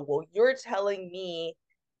to go, well, you're telling me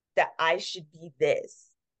that I should be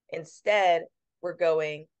this. Instead, we're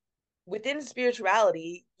going, within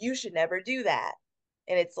spirituality, you should never do that.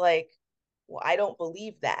 And it's like, well, I don't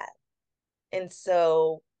believe that. And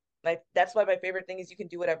so that's why my favorite thing is you can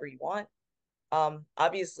do whatever you want.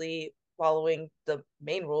 Obviously following the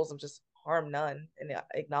main rules of just harm none and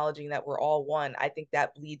acknowledging that we're all one. I think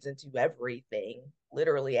that bleeds into everything,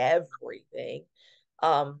 literally everything.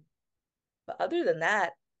 Um, but other than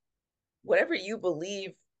that, whatever you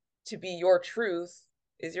believe to be your truth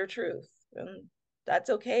is your truth. And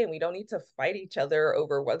that's okay. And we don't need to fight each other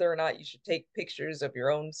over whether or not you should take pictures of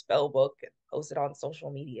your own spell book and post it on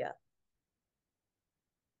social media.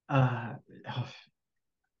 Uh,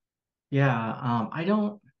 yeah, I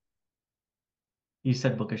don't. You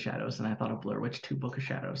said Book of Shadows, and I thought of Blair Witch 2 Book of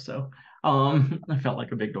Shadows, so I felt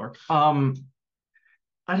like a big dork. I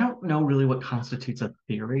don't know really what constitutes a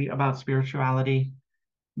theory about spirituality,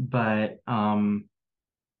 but I'm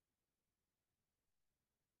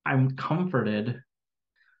comforted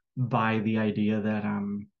by the idea that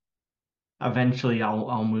eventually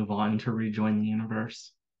I'll move on to rejoin the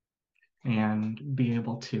universe and be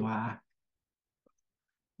able to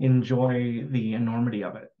enjoy the enormity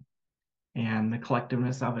of it and the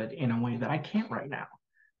collectiveness of it in a way that I can't right now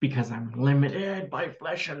because I'm limited by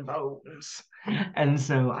flesh and bones. And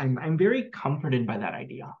so I'm very comforted by that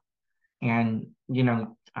idea. And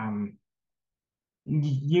Unicult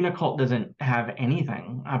doesn't have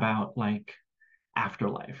anything about like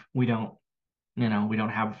afterlife. We don't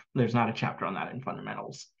have, there's not a chapter on that in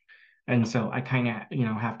fundamentals. And so I kind of,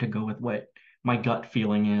 have to go with what my gut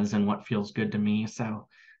feeling is and what feels good to me. So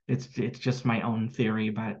it's just my own theory,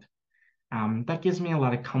 but that gives me a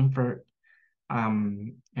lot of comfort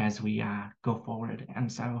as we go forward.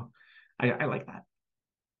 And so I like that.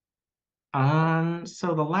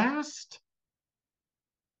 So the last,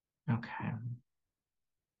 okay.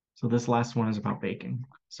 So this last one is about baking.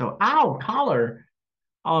 So, ow, collar.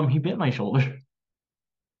 He bit my shoulder.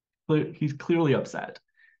 He's clearly upset.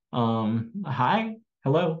 Hi,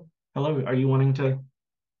 hello, hello. Are you wanting to?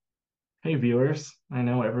 Hey, viewers. I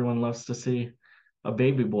know everyone loves to see a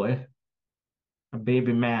baby boy, a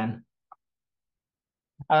baby man.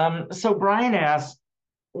 So Brian asked,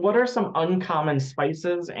 what are some uncommon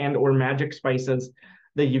spices and or magic spices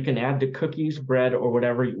that you can add to cookies, bread, or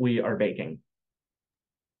whatever we are baking?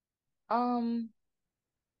 Um,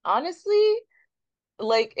 Honestly,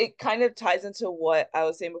 like it kind of ties into what I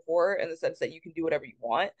was saying before in the sense that you can do whatever you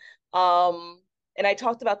want. And I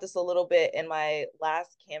talked about this a little bit in my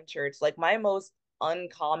last camp church. Like my most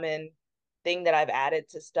uncommon thing that I've added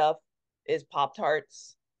to stuff is Pop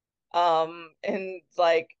Tarts. And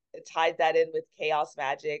like tied that in with chaos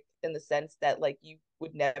magic in the sense that like you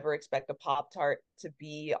would never expect a Pop Tart to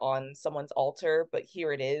be on someone's altar, but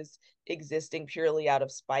here it is existing purely out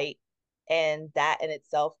of spite. And that in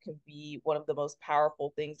itself can be one of the most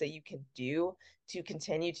powerful things that you can do to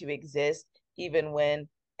continue to exist, even when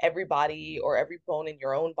everybody or every bone in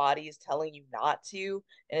your own body is telling you not to.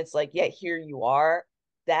 And it's like, yeah, here you are.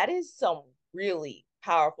 That is some really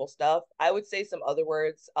powerful stuff. I would say some other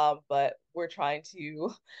words, but we're trying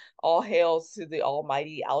to all hails to the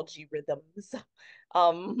almighty algae rhythms.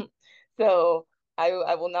 Um, so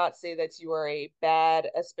I will not say that you are a bad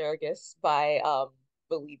asparagus by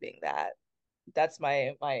believing that. That's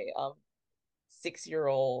my 6-year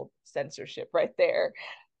old censorship right there.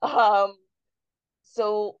 Um,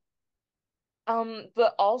 so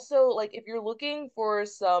but also like if you're looking for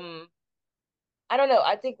some, I don't know,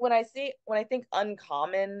 I think when I think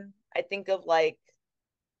uncommon, I think of like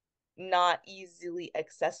not easily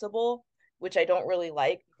accessible, which I don't really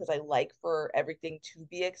like because I like for everything to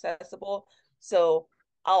be accessible. So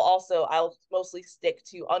I'll mostly stick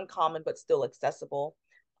to uncommon but still accessible.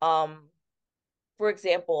 Um, for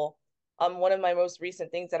example, one of my most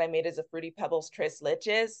recent things that I made is a Fruity Pebbles Tres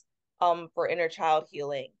Leches for inner child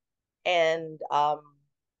healing. And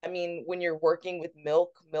I mean, when you're working with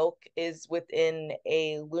milk, milk is within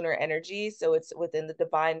a lunar energy, so it's within the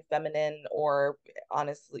divine feminine, or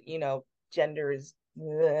honestly, gender is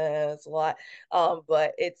it's a lot,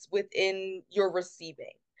 but it's within your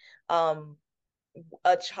receiving. Um,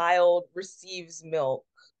 a child receives milk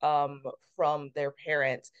from their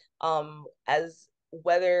parents as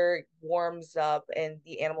weather warms up and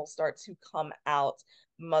the animals start to come out,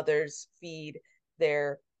 mothers feed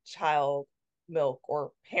their child milk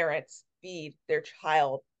or parents feed their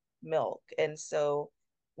child milk. And so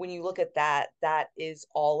when you look at that, that is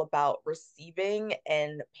all about receiving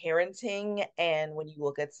and parenting. And when you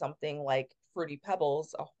look at something like Fruity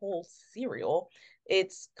Pebbles, a whole cereal,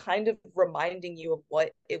 it's kind of reminding you of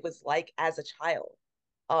what it was like as a child.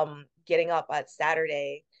 Getting up at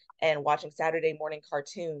Saturday and watching Saturday morning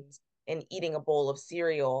cartoons and eating a bowl of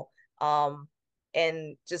cereal,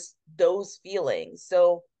 and just those feelings.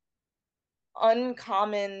 So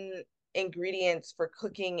uncommon ingredients for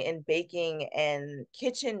cooking and baking and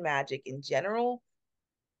kitchen magic in general,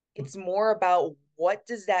 it's more about what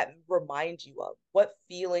does that remind you of? What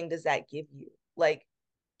feeling does that give you? Like,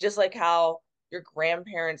 just like how your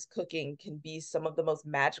grandparents' cooking can be some of the most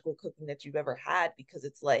magical cooking that you've ever had because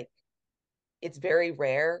it's like, it's very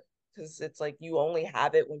rare because it's like you only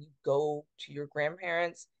have it when you go to your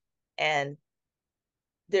grandparents. And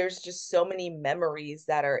there's just so many memories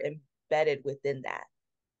that are embedded within that.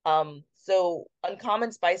 So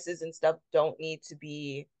uncommon spices and stuff don't need to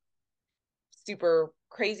be super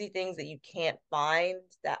crazy things that you can't find,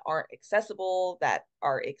 that aren't accessible, that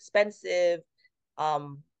are expensive,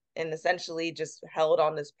 and essentially just held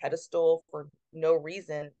on this pedestal for no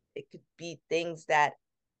reason. It could be things that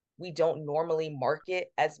we don't normally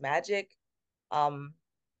market as magic. Um,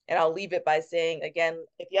 and I'll leave it by saying again,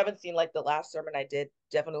 if you haven't seen like the last sermon I did,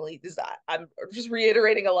 definitely this I'm just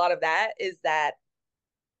reiterating a lot of that, is that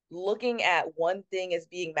looking at one thing as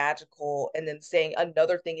being magical and then saying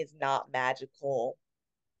another thing is not magical,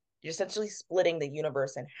 you're essentially splitting the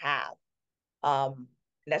universe in half. And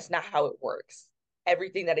that's not how it works.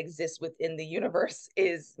 Everything that exists within the universe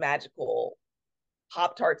is magical.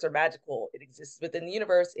 Pop Tarts are magical. It exists within the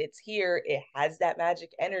universe. It's here. It has that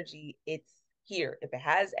magic energy. It's here. If it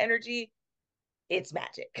has energy, it's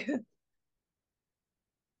magic.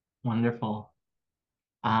 Wonderful.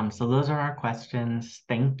 So those are our questions.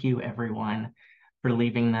 Thank you, everyone, for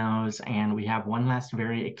leaving those. And we have one last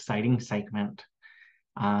very exciting segment.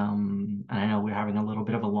 And I know we're having a little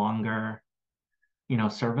bit of a longer,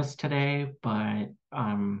 service today, but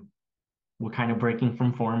we're kind of breaking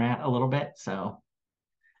from format a little bit. So,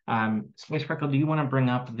 Space Freckle, do you want to bring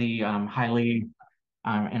up the highly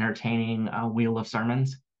entertaining Wheel of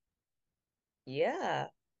Sermons? Yeah.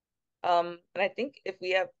 And I think if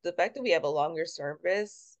we have the fact that we have a longer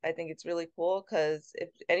service, I think it's really cool because if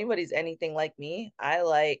anybody's anything like me, I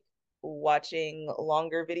like watching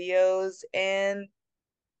longer videos and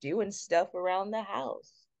doing stuff around the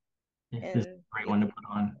house. This is And a great yeah. one to put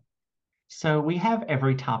on. So we have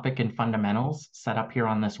every topic and fundamentals set up here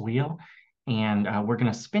on this wheel, and we're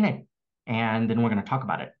going to spin it, and then we're going to talk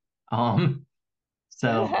about it. Um,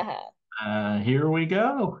 so here we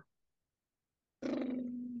go.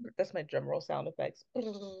 That's my drum roll sound effects. Here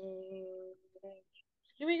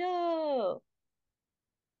we go.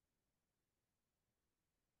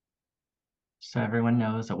 So everyone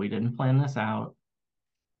knows that we didn't plan this out.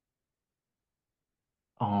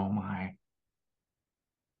 Oh my.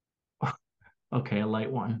 Okay, a light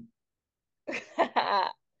one.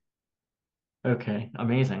 Okay,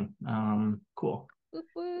 amazing. Cool. Boop,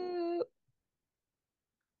 boop.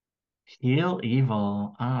 Heal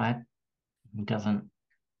evil. That doesn't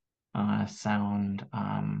sound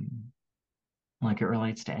like it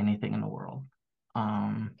relates to anything in the world.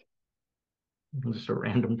 Um, just a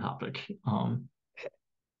random topic.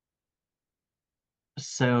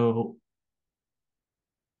 So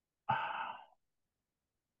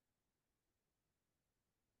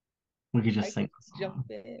we could I just sing could the jump song.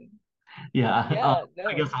 in. Yeah, Yeah, I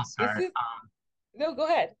no. guess I'll This start. is no, go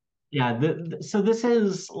ahead. Yeah, so this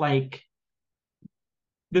is like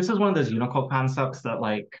this is one of those Unicole concepts that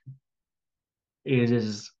like it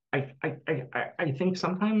is. I think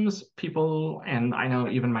sometimes people, and I know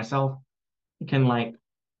even myself, can like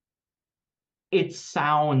it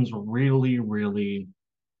sounds really, really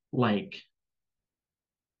like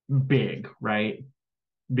big, right?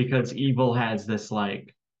 Because evil has this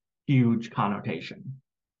like huge connotation.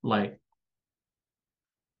 Like,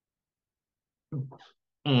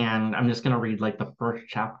 and I'm just gonna read like the first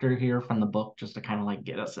chapter here from the book just to kind of like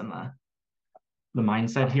get us in the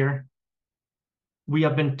mindset here. We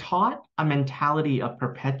have been taught a mentality of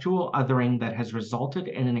perpetual othering that has resulted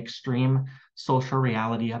in an extreme social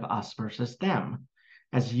reality of us versus them.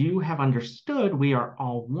 As you have understood, we are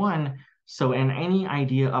all one, so and any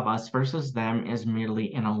idea of us versus them is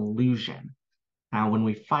merely an illusion. Now, when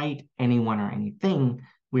we fight anyone or anything,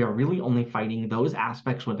 we are really only fighting those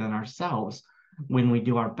aspects within ourselves. When we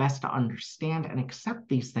do our best to understand and accept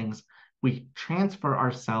these things, we transfer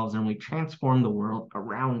ourselves and we transform the world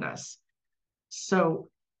around us. So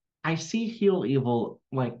I see heal evil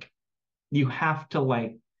like you have to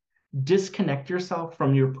like disconnect yourself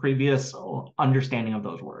from your previous understanding of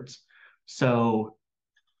those words. So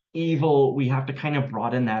evil, we have to kind of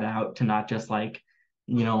broaden that out to not just like,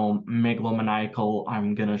 megalomaniacal,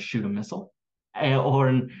 I'm gonna shoot a missile.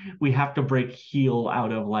 Or we have to break heal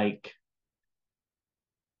out of like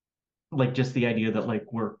just the idea that like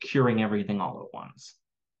we're curing everything all at once.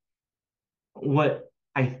 What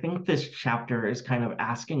I think this chapter is kind of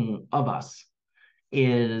asking of us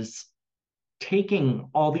is taking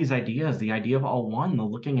all these ideas, the idea of all one, the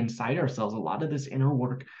looking inside ourselves, a lot of this inner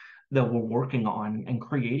work that we're working on, and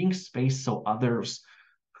creating space so others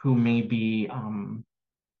who maybe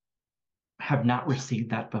have not received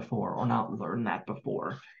that before or not learned that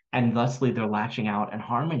before, and thusly they're lashing out and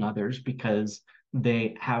harming others because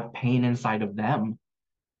they have pain inside of them.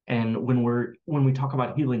 And when we talk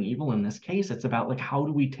about healing evil in this case, it's about like how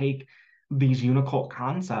do we take these unicult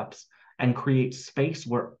concepts and create space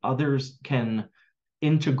where others can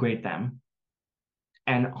integrate them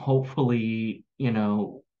and hopefully,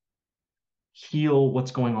 heal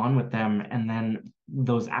what's going on with them. And then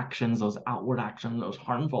those actions, those outward actions, those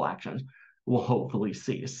harmful actions will hopefully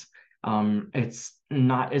cease. It's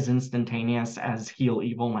not as instantaneous as heal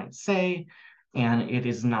evil might say. And it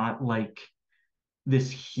is not like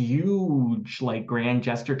this huge, like grand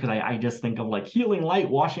gesture because I just think of like healing light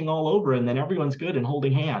washing all over and then everyone's good and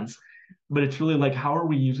holding hands. But it's really like, how are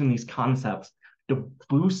we using these concepts to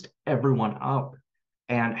boost everyone up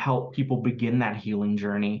and help people begin that healing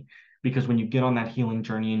journey? Because when you get on that healing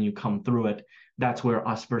journey and you come through it, that's where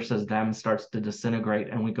us versus them starts to disintegrate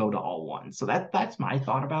and we go to all one. So that's my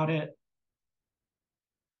thought about it.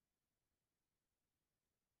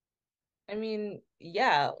 I mean,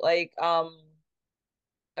 yeah, like I've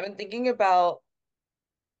been thinking about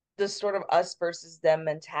the sort of us versus them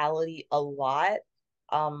mentality a lot.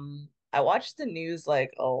 I watch the news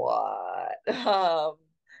like a lot.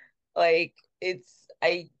 Like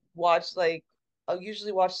I watch like I'll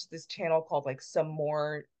usually watch this channel called like Some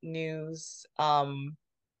More News. And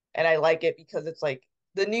I like it because it's like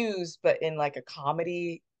the news, but in like a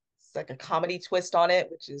comedy it's like a comedy twist on it,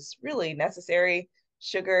 which is really necessary.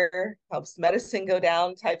 Sugar helps medicine go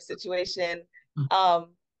down type situation.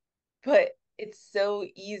 Um, but it's so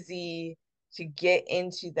easy to get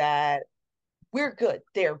into that. We're good,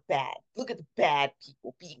 they're bad. Look at the bad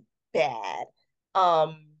people being bad.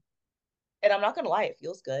 Um, and I'm not gonna lie, it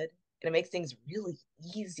feels good. And it makes things really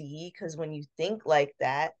easy because when you think like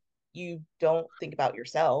that, you don't think about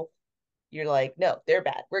yourself. You're like, no, they're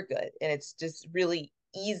bad, we're good. And it's just really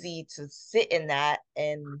easy to sit in that.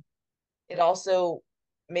 And it also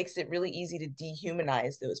makes it really easy to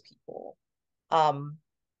dehumanize those people. Um,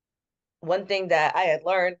 One thing that I had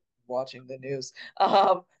learned watching the news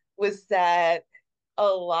was that a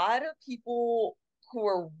lot of people who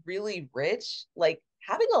are really rich, like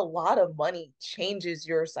having a lot of money changes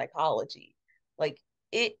your psychology. Like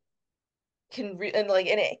it and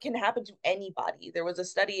it can happen to anybody. There was a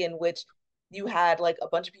study in which you had like a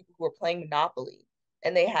bunch of people who were playing Monopoly,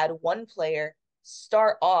 and they had one player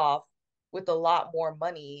start off with a lot more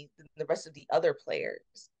money than the rest of the other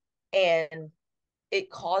players. And it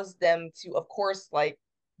caused them to, of course, like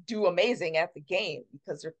do amazing at the game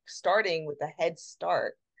because they're starting with a head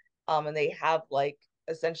start. And they have like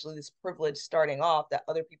essentially this privilege starting off that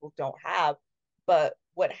other people don't have. But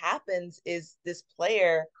what happens is this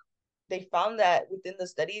player, they found that within the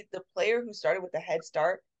study, the player who started with a head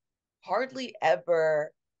start hardly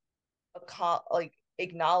ever like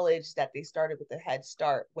acknowledged that they started with a head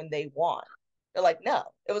start when they won. They're like, no,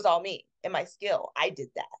 it was all me and my skill. I did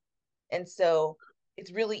that. And so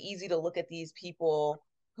it's really easy to look at these people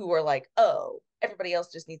who are like, oh, everybody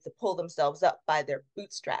else just needs to pull themselves up by their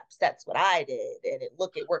bootstraps. That's what I did. And it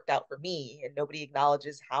worked out for me. And nobody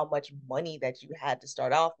acknowledges how much money that you had to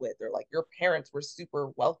start off with. Or like your parents were super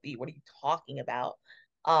wealthy. What are you talking about?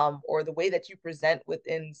 Or the way that you present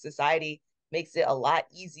within society makes it a lot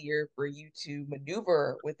easier for you to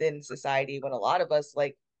maneuver within society when a lot of us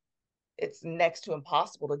like it's next to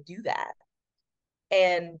impossible to do that.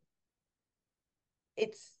 And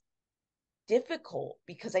it's difficult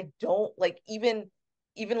because I don't like even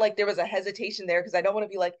like there was a hesitation there because I don't want to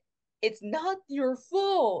be like it's not your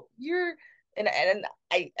fault. You're and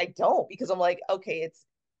I don't because I'm like okay, it's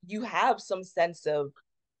you have some sense of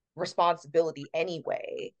responsibility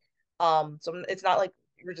anyway. So it's not like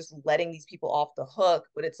you're just letting these people off the hook,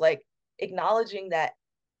 but it's like acknowledging that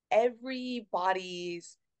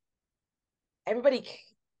everybody's everybody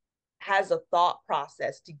has a thought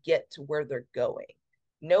process to get to where they're going.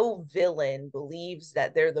 No villain believes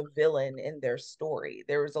that they're the villain in their story.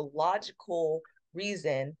 There is a logical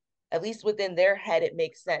reason, at least within their head, it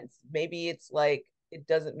makes sense. Maybe it's like it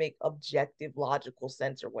doesn't make objective logical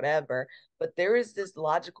sense or whatever, but there is this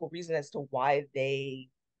logical reason as to why they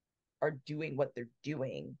are doing what they're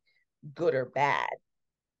doing, good or bad.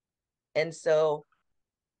 And so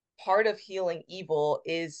part of healing evil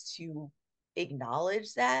is to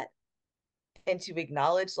acknowledge that and to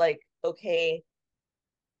acknowledge like okay,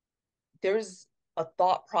 there's a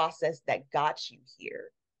thought process that got you here.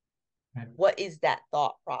 What is that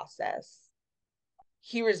thought process?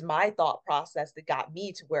 Here is my thought process that got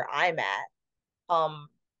me to where I'm at.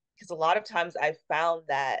 Because a lot of times I've found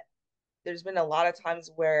that there's been a lot of times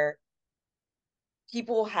where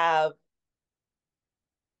people have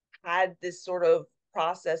had this sort of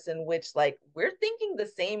process in which like we're thinking the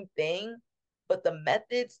same thing, but the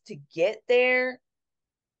methods to get there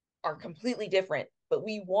are completely different, but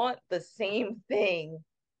we want the same thing.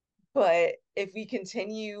 But if we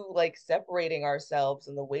continue like separating ourselves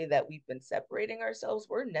in the way that we've been separating ourselves,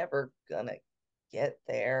 we're never gonna get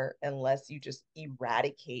there unless you just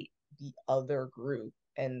eradicate the other group.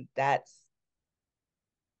 And that's,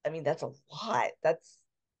 I mean, that's a lot. That,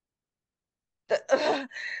 I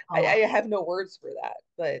Oh, have no words for that.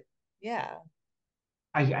 But yeah.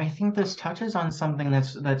 I think this touches on something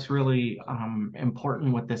that's really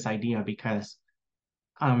important with this idea because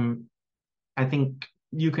um, I think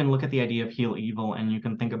you can look at the idea of heal evil and you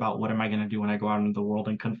can think about what am I going to do when I go out into the world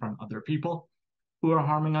and confront other people who are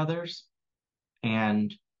harming others.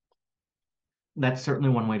 And that's certainly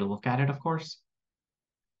one way to look at it, of course.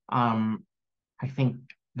 Um, I think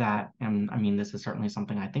that, and I mean, this is certainly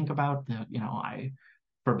something I think about, that, I,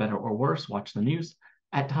 for better or worse, watch the news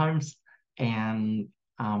at times. And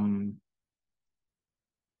um,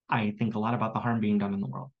 I think a lot about the harm being done in the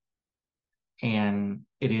world. And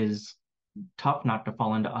it is tough not to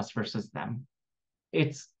fall into us versus them.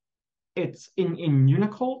 It's it's in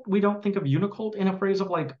Unicult, we don't think of Unicult in a phrase of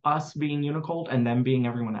like us being Unicult and them being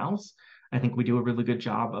everyone else. I think we do a really good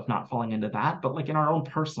job of not falling into that, but like in our own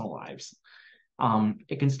personal lives,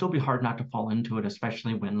 it can still be hard not to fall into it,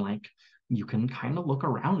 especially when like you can kind of look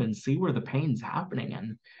around and see where the pain's happening,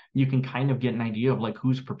 and you can kind of get an idea of like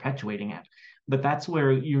who's perpetuating it. But that's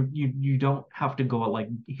where you don't have to go like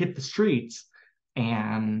hit the streets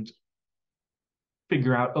and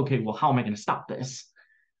figure out, okay, well, how am I going to stop this?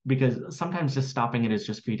 Because sometimes just stopping it is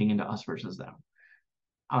just feeding into us versus them.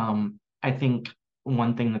 I think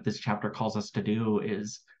one thing that this chapter calls us to do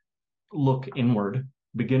is look inward,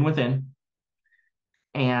 begin within.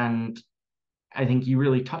 And I think you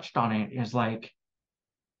really touched on it, is like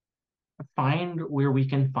find where we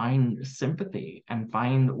can find sympathy and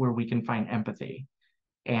find where we can find empathy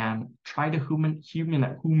and try to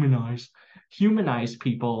humanize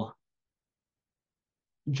people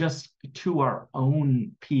just to our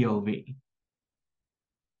own POV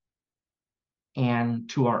and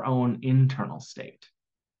to our own internal state.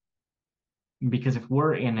 Because if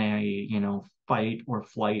we're in a, fight or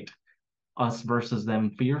flight, us versus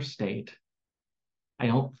them fear state, I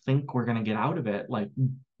don't think we're going to get out of it like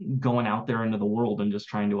going out there into the world and just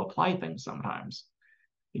trying to apply things sometimes.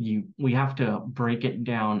 We have to break it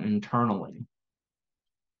down internally.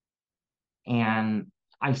 And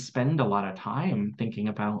I spend a lot of time thinking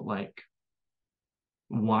about like,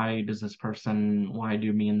 why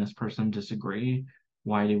do me and this person disagree?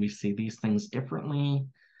 Why do we see these things differently?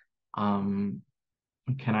 Um,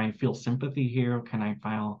 can I feel sympathy here? Can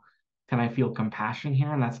I feel compassion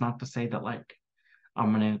here? And that's not to say that like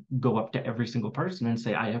I'm gonna go up to every single person and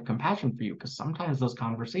say I have compassion for you, because sometimes those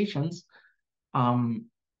conversations um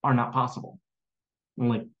are not possible.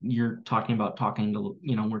 Like you're talking about talking to,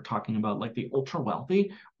 we're talking about like the ultra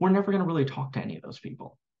wealthy. We're never gonna really talk to any of those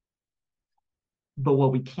people. But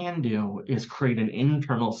what we can do is create an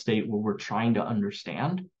internal state where we're trying to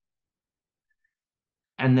understand.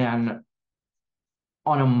 And then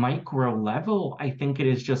on a micro level, I think it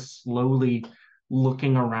is just slowly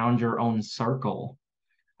looking around your own circle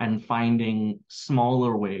and finding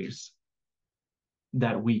smaller ways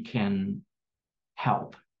that we can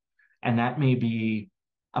help. And that may be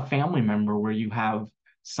a family member where you have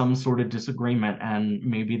some sort of disagreement and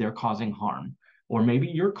maybe they're causing harm, or maybe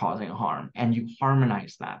you're causing harm, and you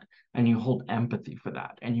harmonize that and you hold empathy for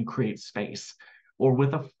that and you create space, or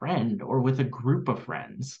with a friend or with a group of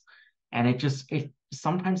friends. And it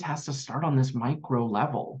sometimes has to start on this micro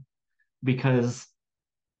level, because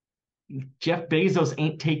Jeff Bezos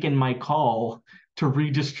ain't taking my call to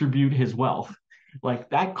redistribute his wealth. Like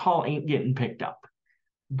that call ain't getting picked up.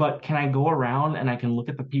 But can I go around and I can look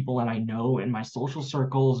at the people that I know in my social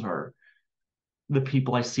circles or the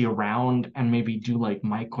people I see around and maybe do like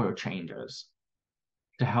micro changes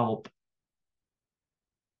to help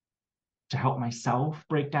myself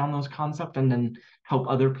break down those concepts, and then help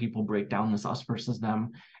other people break down this us versus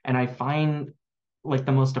them. And I find like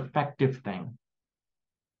the most effective thing.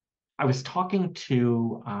 I was talking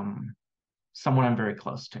to someone I'm very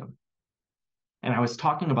close to, and I was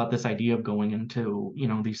talking about this idea of going into,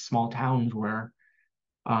 these small towns or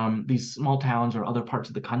other parts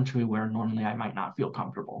of the country where normally I might not feel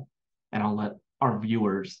comfortable. And I'll let our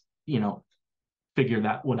viewers, figure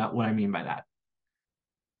that what I mean by that.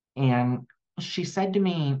 And she said to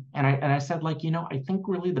me, and I said, like, I think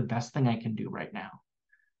really the best thing I can do right now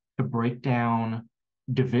to break down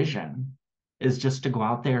division is just to go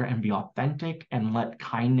out there and be authentic and let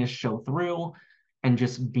kindness show through and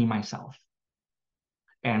just be myself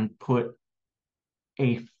and put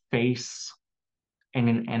a face and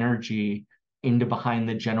an energy into behind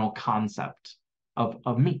the general concept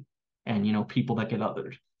of me and people that get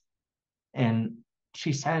othered. And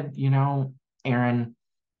she said, Erin,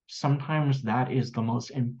 sometimes that is the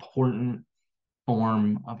most important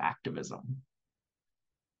form of activism.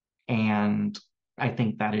 And I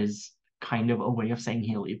think that is kind of a way of saying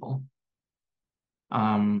heal evil.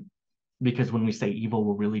 Because when we say evil,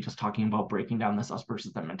 we're really just talking about breaking down this us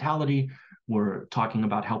versus them mentality. We're talking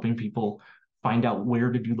about helping people find out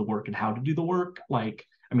where to do the work and how to do the work. Like,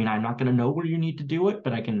 I mean, I'm not going to know where you need to do it,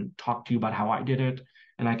 but I can talk to you about how I did it.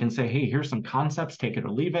 And I can say, hey, here's some concepts, take it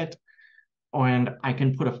or leave it. And I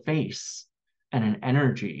can put a face and an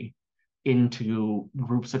energy into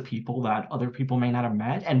groups of people that other people may not have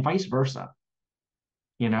met, and vice versa.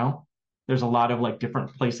 You know, there's a lot of like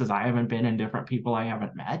different places I haven't been and different people I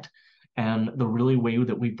haven't met. And the really way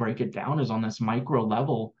that we break it down is on this micro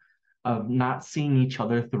level of not seeing each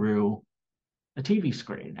other through a TV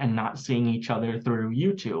screen and not seeing each other through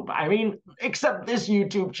YouTube. I mean, except this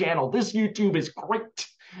YouTube channel. This YouTube is great.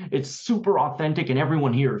 It's super authentic and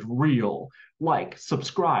everyone here is real. Like,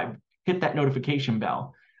 subscribe, hit that notification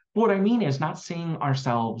bell. What I mean is not seeing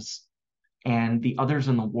ourselves and the others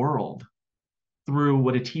in the world through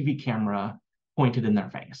what a TV camera pointed in their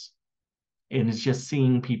face. And it's just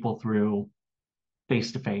seeing people through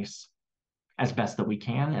face to face as best that we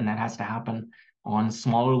can. And that has to happen on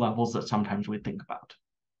smaller levels that sometimes we think about.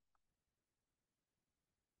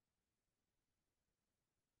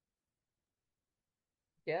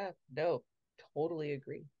 Yeah, no, totally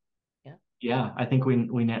agree. Yeah. Yeah, I think we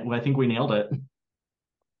nailed it.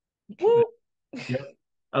 Woo! Yep.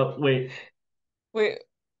 Oh, wait. Wait,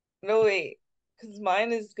 no, wait, because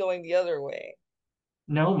mine is going the other way.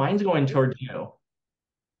 No, mine's going Is towards you.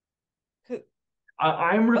 'cause-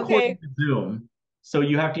 I'm recording okay, the Zoom, so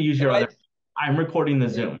you have to use am your other. I I'm recording the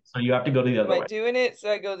am I Zoom, so you have to go to the am other I way. doing it?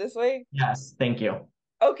 So I go this way? Yes, thank you.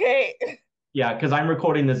 Okay. Yeah, because I'm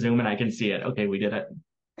recording the Zoom and I can see it. Okay, we did it.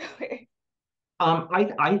 Okay.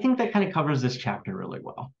 I think that kind of covers this chapter really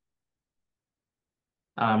well.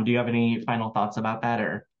 Do you have any final thoughts about that,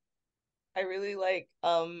 or I really like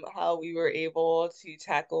how we were able to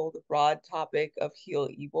tackle the broad topic of heal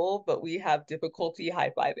evil, but we have difficulty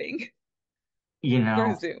high-fiving you for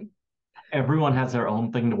know, Zoom. everyone has their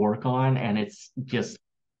own thing to work on, and it's just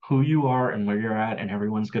who you are and where you're at, and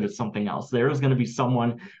everyone's good at something else. There is going to be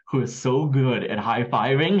someone who is so good at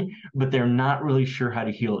high-fiving, but they're not really sure how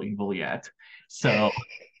to heal evil yet. So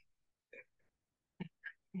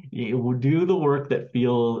yeah, we'll do the work that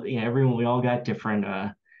feel, everyone, we all got different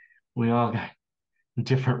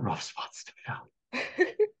rough spots to fill.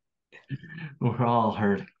 We're all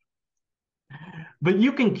hurt. But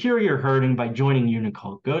you can cure your hurting by joining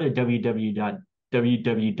Unicult. Go to www.join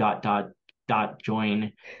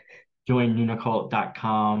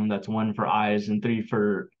joinunicult.com. That's one for I's and three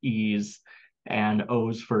for E's and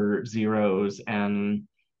O's for zeros and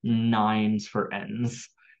nines for N's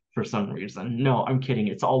for some reason. No, I'm kidding.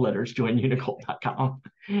 It's all letters. Joinunicult.com.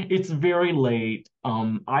 It's very late.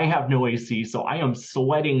 I have no AC, so I am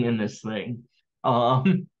sweating in this thing.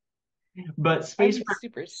 Um, but I'm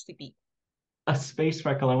super sleepy. Space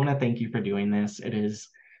Freckle, I want to thank you for doing this. It is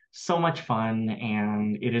so much fun,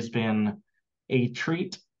 and it has been a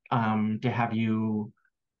treat to have you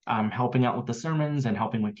helping out with the sermons and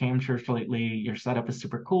helping with Cam Church lately. Your setup is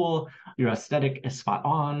super cool. Your aesthetic is spot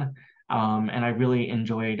on. And I really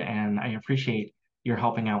enjoyed and I appreciate your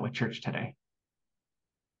helping out with church today.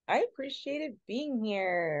 I appreciated being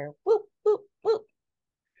here. Whoop, whoop, whoop.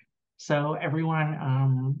 So,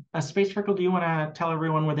 everyone, Space Freckle, do you want to tell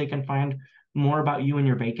everyone where they can find more about you and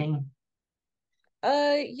your baking?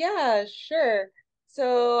 Yeah, sure.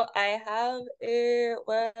 So I have a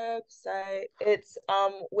website. It's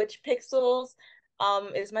Witch Pixels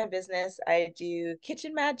is my business. I do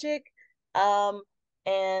kitchen magic. Um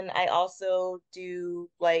and I also do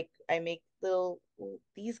like I make little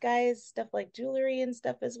these guys stuff like jewelry and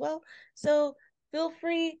stuff as well. So feel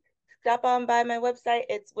free stop on by my website.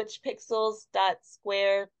 It's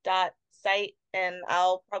witchpixels.square.site and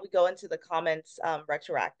I'll probably go into the comments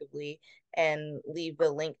retroactively and leave the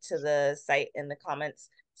link to the site in the comments.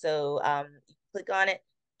 So you click on it.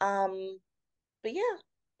 But yeah,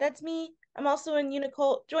 that's me. I'm also in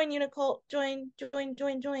Unicult. Join Unicult. Join.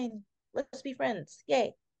 Let's be friends.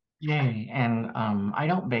 Yay. Yay. And I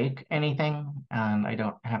don't bake anything and I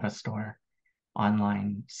don't have a store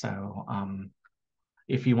online. So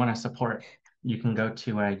if you want to support, you can go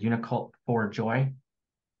to Unicult for Joy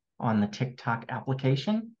on the TikTok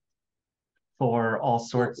application for all Woo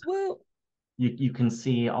sorts. woo. You can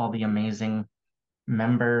see all the amazing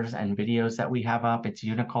members and videos that we have up. It's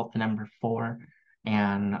Unicult, the number four,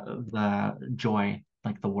 and the joy,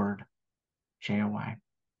 like the word, Joy.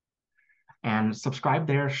 And subscribe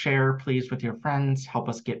there, share please with your friends, help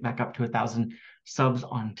us get back up to 1,000 subs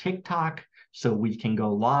on TikTok so we can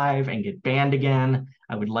go live and get banned again.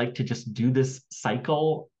 I would like to just do this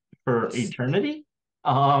cycle for eternity.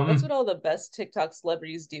 That's what Um, all the best TikTok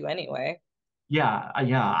celebrities do anyway. yeah,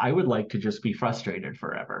 I would like to just be frustrated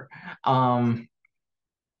forever. Um,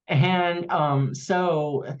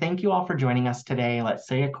 so thank you all for joining us today. Let's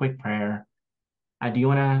say a quick prayer. Do you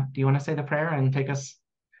wanna say the prayer and take us?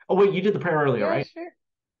 Oh wait, you did the prayer earlier, Yeah, right? sure.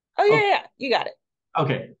 Oh yeah. You got it.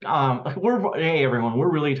 Okay. We're hey everyone,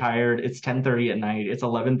 we're really tired. It's 10:30 at night. It's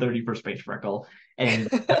 11:30 for Space Freckle, and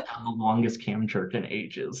we have the longest cam church in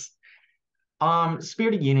ages.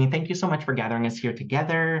 Spirit of Uni, thank you so much for gathering us here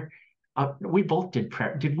together. We both did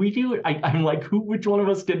prayer. Did we do it? I'm like, which one of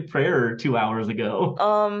us did prayer 2 hours ago?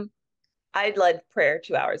 um, I led prayer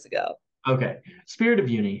 2 hours ago. Okay. Spirit of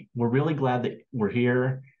Uni, we're really glad that we're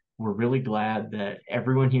here. We're really glad that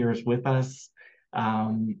everyone here is with us.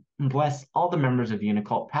 Bless all the members of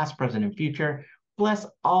Unicult, past, present, and future. Bless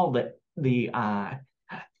all the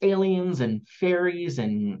aliens and fairies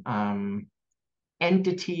and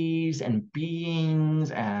entities and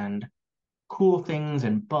beings and cool things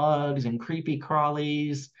and bugs and creepy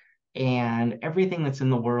crawlies and everything that's in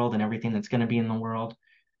the world and everything that's going to be in the world.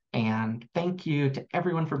 And thank you to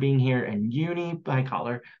everyone for being here. And Uni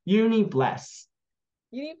bless.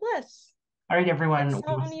 Uni bless. All right, everyone. We will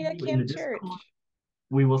see Insomnia you in the Camp Discord. Church.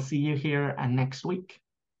 We will see you here next week.